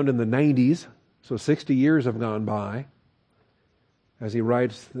still around in the 90s, so 60 years have gone by as he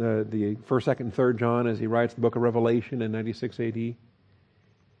writes the 1st, 2nd, and 3rd John, as he writes the book of Revelation in 96 AD.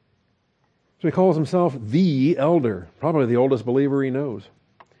 So he calls himself the elder, probably the oldest believer he knows.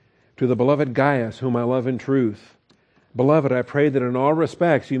 To the beloved Gaius, whom I love in truth. Beloved, I pray that in all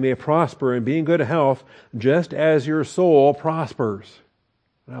respects you may prosper and be in good health, just as your soul prospers.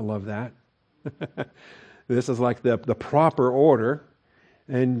 I love that. This is like the proper order.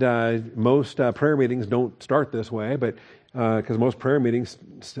 And most prayer meetings don't start this way, but because most prayer meetings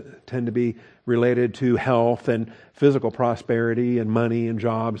tend to be related to health and physical prosperity and money and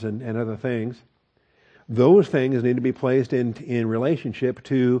jobs and other things. Those things need to be placed in relationship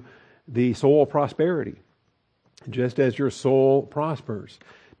to the soul prosperity. Just as your soul prospers.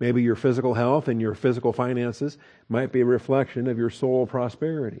 Maybe your physical health and your physical finances might be a reflection of your soul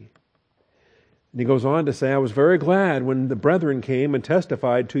prosperity. And he goes on to say, I was very glad when the brethren came and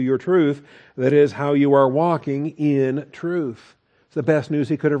testified to your truth, that is, how you are walking in truth. It's the best news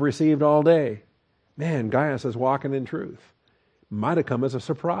he could have received all day. Man, Gaius is walking in truth. Might have come as a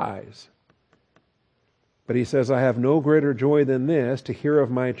surprise. But he says, I have no greater joy than this, to hear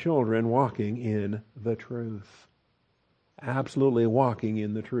of my children walking in the truth. Absolutely walking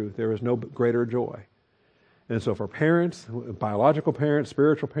in the truth. There is no greater joy. And so for parents, biological parents,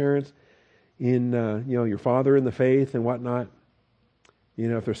 spiritual parents, in your father in the faith and whatnot,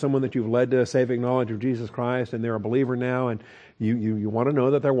 if there's someone that you've led to a saving knowledge of Jesus Christ and they're a believer now, and you want to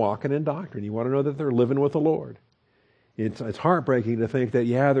know that they're walking in doctrine, you want to know that they're living with the Lord. It's heartbreaking to think that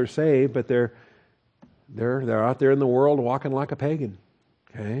they're saved, but they're out there in the world walking like a pagan.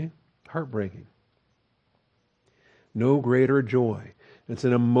 Okay? Heartbreaking. No greater joy. It's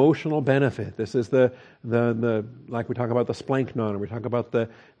an emotional benefit. This is the like we talk about the splanchnon, or we talk about the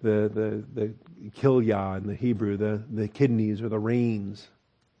kilya in the Hebrew, the kidneys or the reins.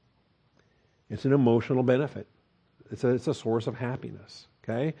 It's an emotional benefit. It's a source of happiness.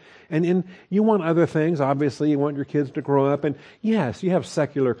 Okay? And you want other things. Obviously, you want your kids to grow up. And yes, you have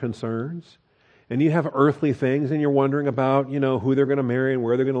secular concerns. And you have earthly things, and you're wondering about, who they're going to marry and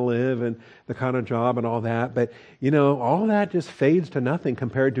where they're going to live and the kind of job and all that. But, all that just fades to nothing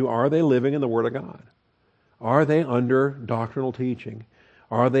compared to, are they living in the Word of God? Are they under doctrinal teaching?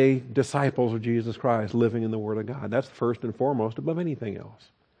 Are they disciples of Jesus Christ living in the Word of God? That's first and foremost above anything else.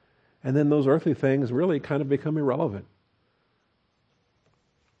 And then those earthly things really kind of become irrelevant.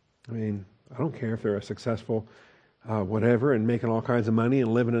 I mean, I don't care if they're a successful whatever, and making all kinds of money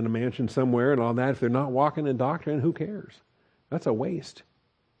and living in a mansion somewhere and all that. If they're not walking in doctrine, who cares? That's a waste.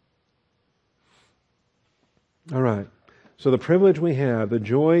 All right. So the privilege we have, the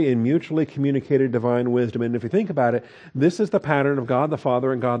joy in mutually communicated divine wisdom. And if you think about it, this is the pattern of God the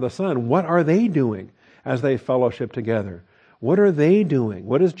Father and God the Son. What are they doing as they fellowship together? What are they doing?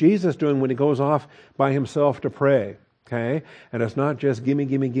 What is Jesus doing when he goes off by himself to pray? Okay? And it's not just gimme,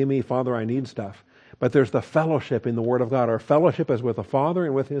 gimme, gimme, Father, I need stuff. But there's the fellowship in the Word of God. Our fellowship is with the Father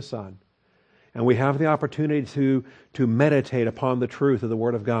and with his Son. And we have the opportunity to meditate upon the truth of the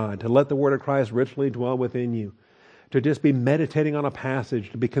Word of God, to let the Word of Christ richly dwell within you, to just be meditating on a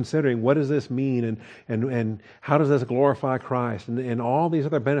passage, to be considering what does this mean and how does this glorify Christ, and all these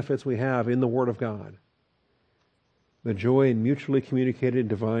other benefits we have in the Word of God. The joy in mutually communicated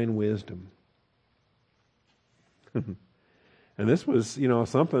divine wisdom. And this was,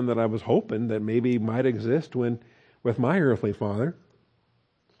 something that I was hoping that maybe might exist with my earthly father.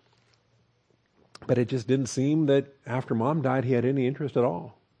 But it just didn't seem that after Mom died, he had any interest at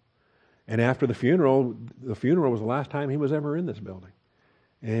all. And after the funeral was the last time he was ever in this building.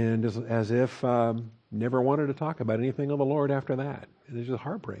 And as if never wanted to talk about anything of the Lord after that. And it's just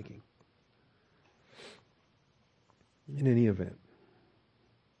heartbreaking. In any event.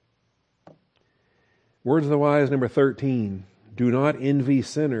 Words of the wise, number 13. Do not envy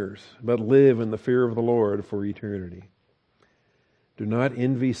sinners, but live in the fear of the Lord for eternity. Do not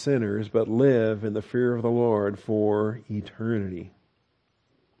envy sinners, but live in the fear of the Lord for eternity.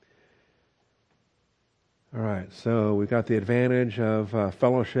 All right, so we've got the advantage of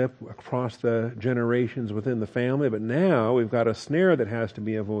fellowship across the generations within the family, but now we've got a snare that has to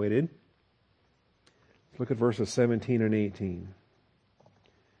be avoided. Let's look at verses 17 and 18.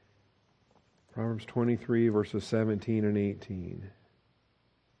 Proverbs 23, verses 17 and 18.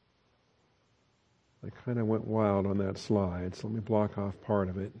 I kind of went wild on that slide, so let me block off part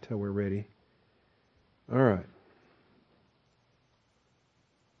of it until we're ready. All right.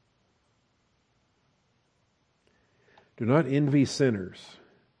 Do not envy sinners,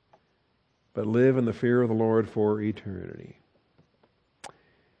 but live in the fear of the Lord for eternity.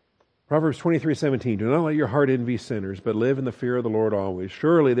 Proverbs 23:17. Do not let your heart envy sinners, but live in the fear of the Lord always.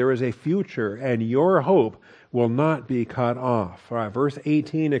 Surely there is a future, and your hope will not be cut off. All right, verse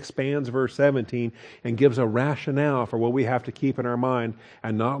 18 expands verse 17 and gives a rationale for what we have to keep in our mind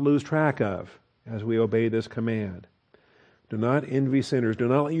and not lose track of as we obey this command. Do not envy sinners. Do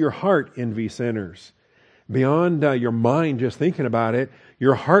not let your heart envy sinners. Beyond your mind just thinking about it,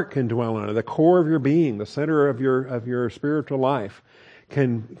 your heart can dwell on it. The core of your being, the center of your spiritual life,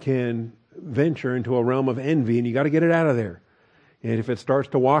 can venture into a realm of envy, and you got to get it out of there. And if it starts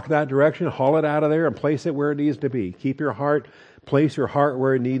to walk that direction, haul it out of there and place it where it needs to be. Place your heart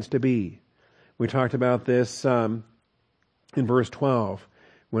where it needs to be. We talked about this in verse 12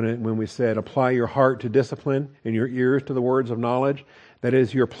 when we said, apply your heart to discipline and your ears to the words of knowledge. That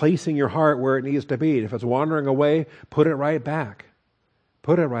is, you're placing your heart where it needs to be. If it's wandering away, put it right back.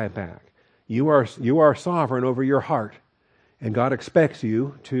 Put it right back. You are sovereign over your heart. And God expects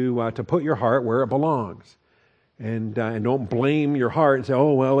you to put your heart where it belongs, and don't blame your heart and say,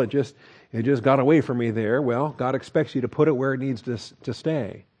 "Oh well, it just got away from me there." Well, God expects you to put it where it needs to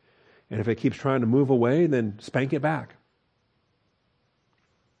stay, and if it keeps trying to move away, then spank it back.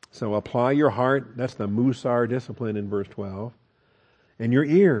 So apply your heart. That's the Musar discipline in verse 12. And your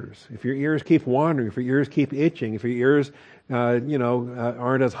ears. If your ears keep wandering, if your ears keep itching, if your ears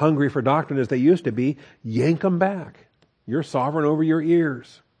aren't as hungry for doctrine as they used to be, yank them back. You're sovereign over your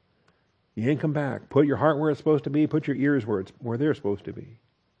ears. Yank them back. Put your heart where it's supposed to be. Put your ears where they're supposed to be.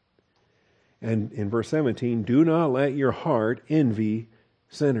 And in verse 17, do not let your heart envy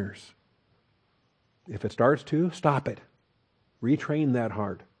sinners. If it starts to, stop it. Retrain that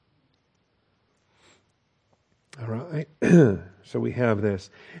heart. All right. So we have this.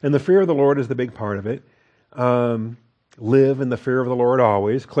 And the fear of the Lord is the big part of it. Live in the fear of the Lord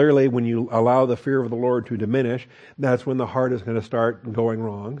always. Clearly, when you allow the fear of the Lord to diminish, that's when the heart is going to start going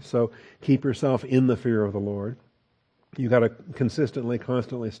wrong. So keep yourself in the fear of the Lord. You've got to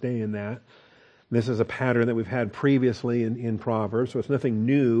constantly stay in that. This is a pattern that we've had previously in Proverbs, so it's nothing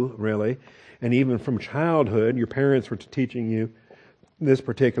new, really. And even from childhood, your parents were teaching you this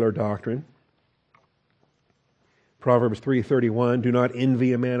particular doctrine. Proverbs 3:31, do not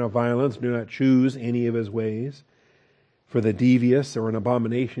envy a man of violence, do not choose any of his ways. For the devious are an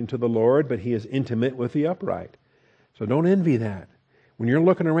abomination to the Lord, but he is intimate with the upright. So don't envy that. When you're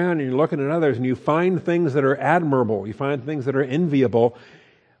looking around and you're looking at others and you find things that are admirable, you find things that are enviable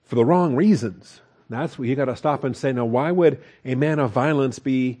for the wrong reasons, that's what you got to stop and say, now why would a man of violence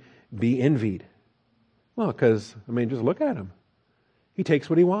be envied? Well, because, just look at him. He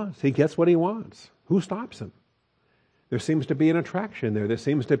takes what he wants. He gets what he wants. Who stops him? There seems to be an attraction there. There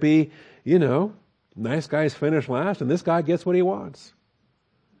seems to be, nice guys finish last, and this guy gets what he wants.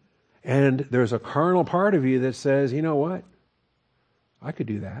 And there's a carnal part of you that says, you know what? I could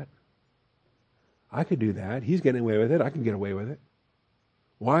do that. I could do that. He's getting away with it. I can get away with it.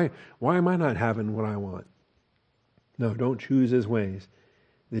 Why am I not having what I want? No, don't choose his ways.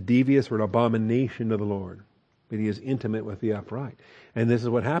 The devious are an abomination to the Lord, but he is intimate with the upright. And this is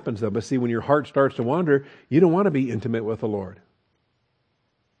what happens though. But see, when your heart starts to wander, you don't want to be intimate with the Lord.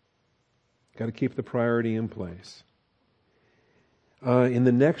 Got to keep the priority in place. In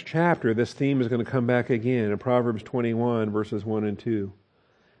the next chapter, this theme is going to come back again in Proverbs 21, verses 1 and 2.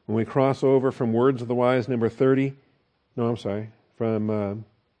 When we cross over from Words of the Wise, number 30, when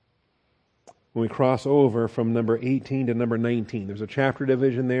we cross over from number 18 to number 19. There's a chapter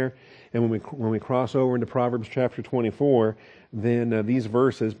division there, and when we cross over into Proverbs chapter 24, then these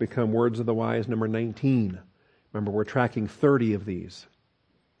verses become Words of the Wise number 19. Remember, we're tracking 30 of these.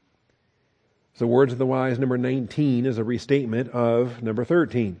 So Words of the Wise number 19 is a restatement of number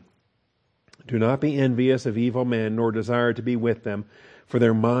 13. Do not be envious of evil men, nor desire to be with them, for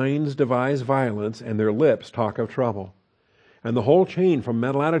their minds devise violence, and their lips talk of trouble. And the whole chain from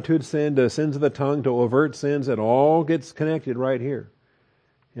mental attitude sin to sins of the tongue to overt sins, it all gets connected right here.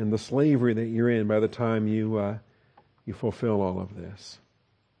 And the slavery that you're in by the time you fulfill all of this.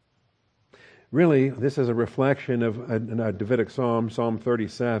 Really, this is a reflection of a Davidic psalm, Psalm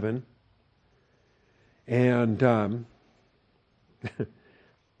 37. And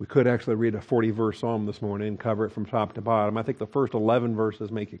we could actually read a 40-verse psalm this morning and cover it from top to bottom. I think the first 11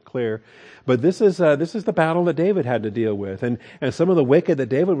 verses make it clear. But this is the battle that David had to deal with. And some of the wicked that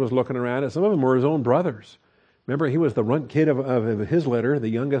David was looking around at, some of them were his own brothers. Remember, he was the runt kid of his litter, the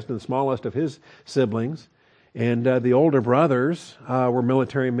youngest and smallest of his siblings. And the older brothers were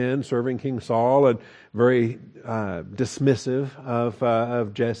military men serving King Saul and very dismissive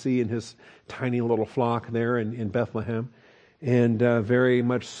of Jesse and his tiny little flock there in Bethlehem. And very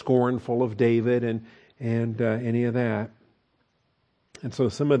much scornful of David and any of that. And so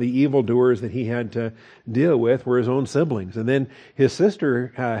some of the evildoers that he had to deal with were his own siblings. And then his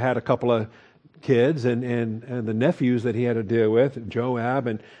sister had a couple of kids and the nephews that he had to deal with, Joab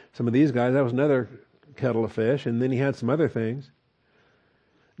and some of these guys. That was another kettle of fish. And then he had some other things.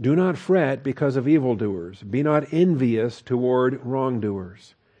 Do not fret because of evildoers. Be not envious toward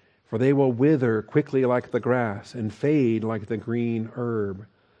wrongdoers. For they will wither quickly like the grass and fade like the green herb.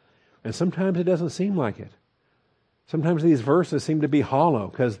 And sometimes it doesn't seem like it. Sometimes these verses seem to be hollow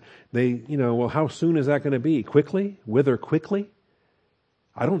because they, well, how soon is that going to be? Quickly? Wither quickly?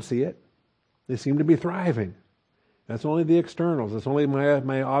 I don't see it. They seem to be thriving. That's only the externals. That's only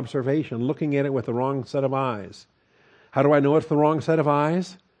my observation, looking at it with the wrong set of eyes. How do I know it's the wrong set of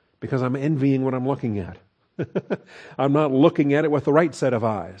eyes? Because I'm envying what I'm looking at. I'm not looking at it with the right set of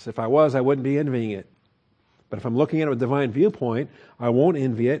eyes. If I was, I wouldn't be envying it. But if I'm looking at it with a divine viewpoint, I won't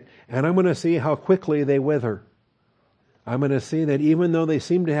envy it, and I'm going to see how quickly they wither. I'm going to see that even though they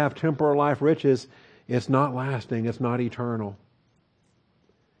seem to have temporal life riches, it's not lasting, it's not eternal.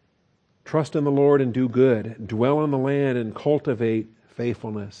 Trust in the Lord and do good. Dwell in the land and cultivate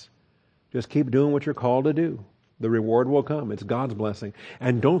faithfulness. Just keep doing what you're called to do. The reward will come. It's God's blessing.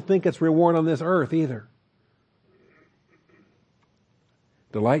 And don't think it's reward on this earth either.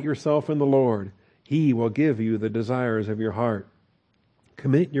 Delight yourself in the Lord. He will give you the desires of your heart.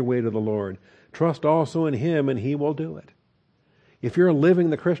 Commit your way to the Lord. Trust also in Him, and He will do it. If you're living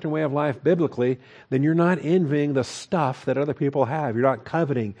the Christian way of life biblically, then you're not envying the stuff that other people have. You're not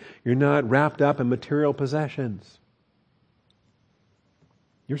coveting. You're not wrapped up in material possessions.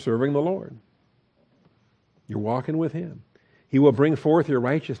 You're serving the Lord. You're walking with Him. He will bring forth your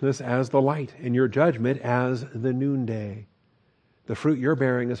righteousness as the light and your judgment as the noonday. The fruit you're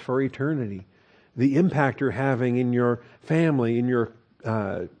bearing is for eternity. The impact you're having in your family, in your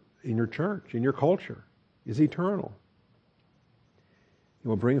church, in your culture, is eternal. He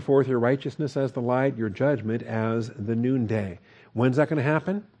will bring forth your righteousness as the light, your judgment as the noonday. When's that going to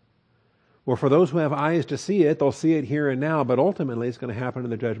happen? Well, for those who have eyes to see it, they'll see it here and now, but ultimately it's going to happen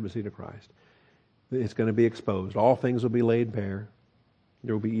in the judgment seat of Christ. It's going to be exposed. All things will be laid bare.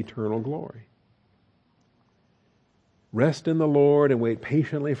 There will be eternal glory. Rest in the Lord and wait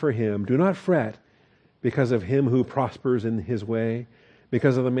patiently for Him. Do not fret because of him who prospers in his way,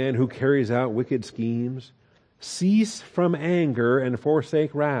 because of the man who carries out wicked schemes. Cease from anger and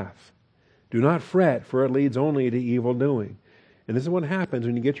forsake wrath. Do not fret, for it leads only to evil doing. And this is what happens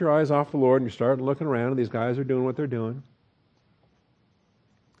when you get your eyes off the Lord and you start looking around and these guys are doing what they're doing.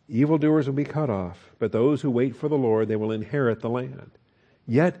 Evildoers will be cut off, but those who wait for the Lord, they will inherit the land.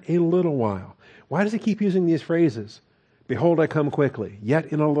 Yet a little while. Why does he keep using these phrases? Behold, I come quickly. Yet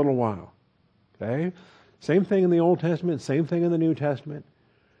in a little while. Okay? Same thing in the Old Testament, same thing in the New Testament.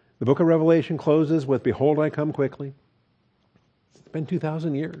 The book of Revelation closes with, behold, I come quickly. It's been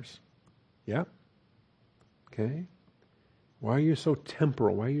 2,000 years. Yeah. Okay? Why are you so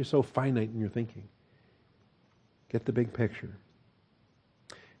temporal? Why are you so finite in your thinking? Get the big picture.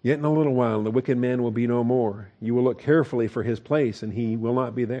 Yet in a little while the wicked man will be no more. You will look carefully for his place, and he will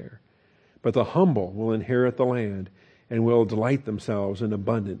not be there. But the humble will inherit the land and will delight themselves in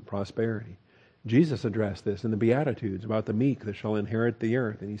abundant prosperity. Jesus addressed this in the Beatitudes about the meek that shall inherit the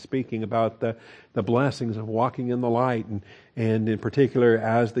earth. And he's speaking about the blessings of walking in the light and in particular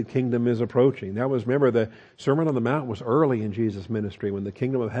as the kingdom is approaching. That was, remember, the Sermon on the Mount was early in Jesus' ministry when the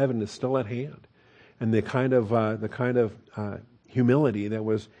kingdom of heaven is still at hand. And the kind of humility that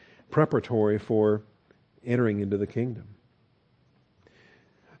was preparatory for entering into the kingdom.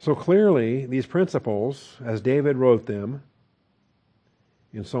 So clearly, these principles, as David wrote them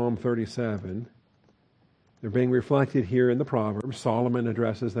in Psalm 37, they're being reflected here in the Proverbs. Solomon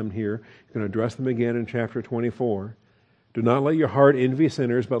addresses them here. He's going to address them again in chapter 24. Do not let your heart envy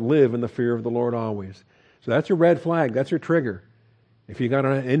sinners, but live in the fear of the Lord always. So that's your red flag. That's your trigger. If you got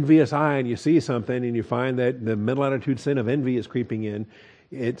an envious eye and you see something and you find that the mental attitude sin of envy is creeping in,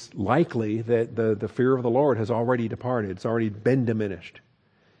 it's likely that the fear of the Lord has already departed. It's already been diminished.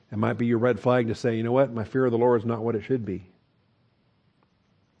 It might be your red flag to say, you know what, my fear of the Lord is not what it should be.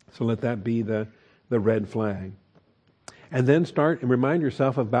 So let that be the red flag. And then start and remind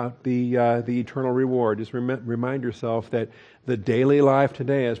yourself about the eternal reward. Just remind yourself that the daily life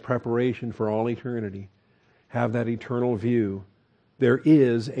today is preparation for all eternity. Have that eternal view. There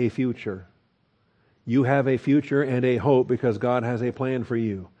is a future. You have a future and a hope because God has a plan for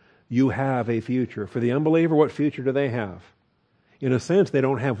you. You have a future. For the unbeliever, what future do they have? In a sense, they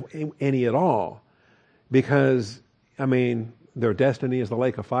don't have any at all because, their destiny is the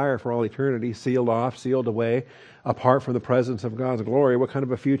lake of fire for all eternity, sealed off, sealed away, apart from the presence of God's glory. What kind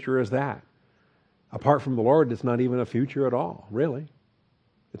of a future is that? Apart from the Lord, it's not even a future at all, really.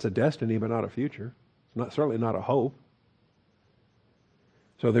 It's a destiny, but not a future. It's certainly not a hope.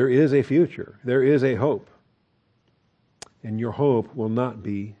 So there is a future. There is a hope. And your hope will not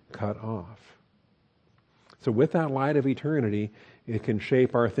be cut off. So with that light of eternity, it can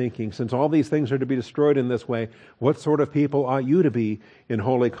shape our thinking. Since all these things are to be destroyed in this way, what sort of people ought you to be in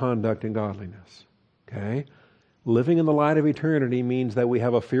holy conduct and godliness? Okay? Living in the light of eternity means that we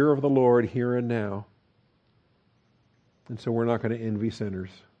have a fear of the Lord here and now. And so we're not going to envy sinners.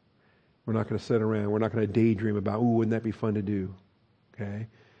 We're not going to sit around. We're not going to daydream about, wouldn't that be fun to do? Okay?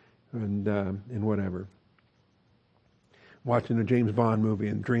 And whatever. Watching a James Bond movie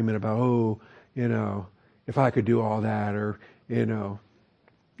and dreaming about, if I could do all that, or, no,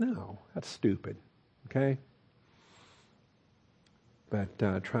 that's stupid. Okay? But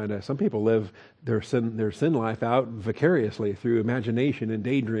some people live their sin life out vicariously through imagination and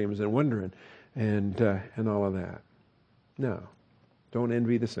daydreams and wondering and all of that. No. Don't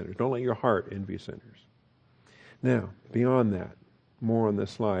envy the sinners. Don't let your heart envy sinners. Now, beyond that, more on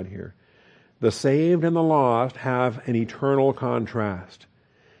this slide here. The saved and the lost have an eternal contrast.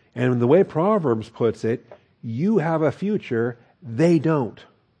 And the way Proverbs puts it, you have a future, they don't.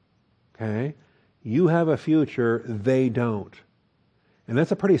 Okay? You have a future, they don't. And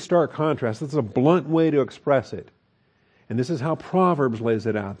that's a pretty stark contrast. That's a blunt way to express it. And this is how Proverbs lays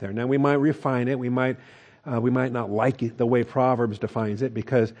it out there. Now we might refine it. We might not like it the way Proverbs defines it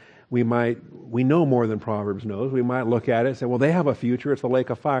because we know more than Proverbs knows. We might look at it and say, well, they have a future. It's the lake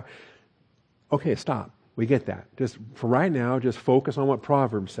of fire. Okay, stop. We get that. Just for right now, just focus on what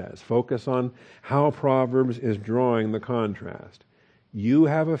Proverbs says. Focus on how Proverbs is drawing the contrast. You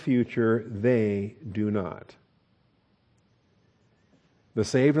have a future, they do not. The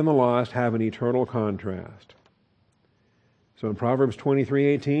saved and the lost have an eternal contrast. So in Proverbs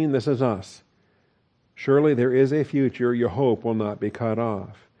 23:18, this is us. Surely there is a future, your hope will not be cut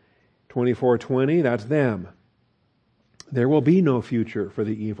off. 24:20, that's them. There will be no future for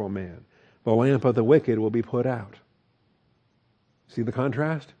the evil man. The lamp of the wicked will be put out. See the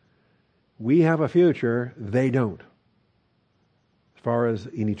contrast? We have a future, they don't. As far as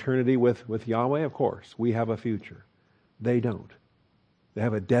in eternity with Yahweh, of course, we have a future. They don't. They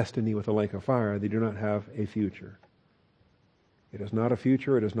have a destiny with the lake of fire. They do not have a future. It is not a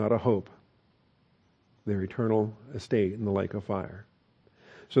future. It is not a hope. Their eternal estate in the lake of fire.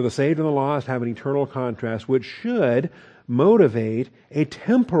 So the saved and the lost have an eternal contrast, which should motivate a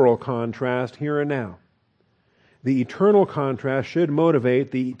temporal contrast here and now. The eternal contrast should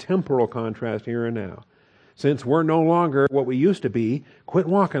motivate the temporal contrast here and now. Since we're no longer what we used to be, quit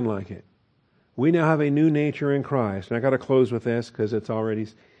walking like it. We now have a new nature in Christ. And I got to close with this because it's already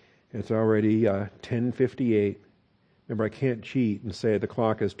 10:58. Remember, I can't cheat and say the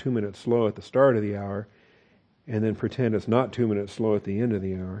clock is 2 minutes slow at the start of the hour and then pretend it's not 2 minutes slow at the end of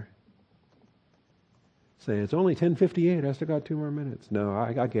the hour. Say, it's only 10:58, I still got 2 more minutes. No,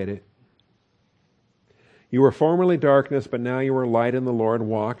 I get it. You were formerly darkness, but now you are light in the Lord.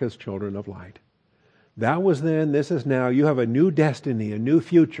 Walk as children of light. That was then, this is now. You have a new destiny, a new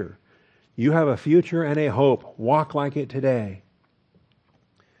future. You have a future and a hope. Walk like it today.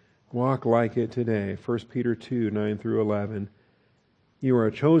 Walk like it today. 1 Peter 2, 9 through 11. You are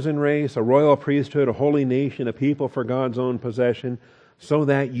a chosen race, a royal priesthood, a holy nation, a people for God's own possession, so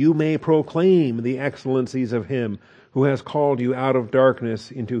that you may proclaim the excellencies of Him who has called you out of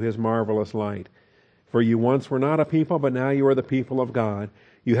darkness into His marvelous light. For you once were not a people, but now you are the people of God.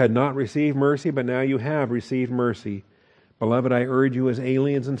 You had not received mercy, but now you have received mercy. Beloved, I urge you as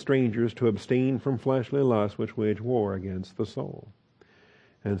aliens and strangers to abstain from fleshly lusts which wage war against the soul.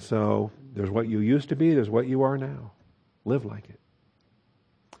 And so, there's what you used to be, there's what you are now. Live like it.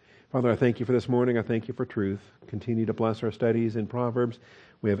 Father, I thank you for this morning. I thank you for truth. Continue to bless our studies in Proverbs.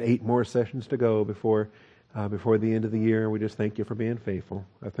 We have 8 more sessions to go before the end of the year. We just thank you for being faithful.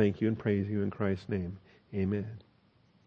 I thank you and praise you in Christ's name. Amen.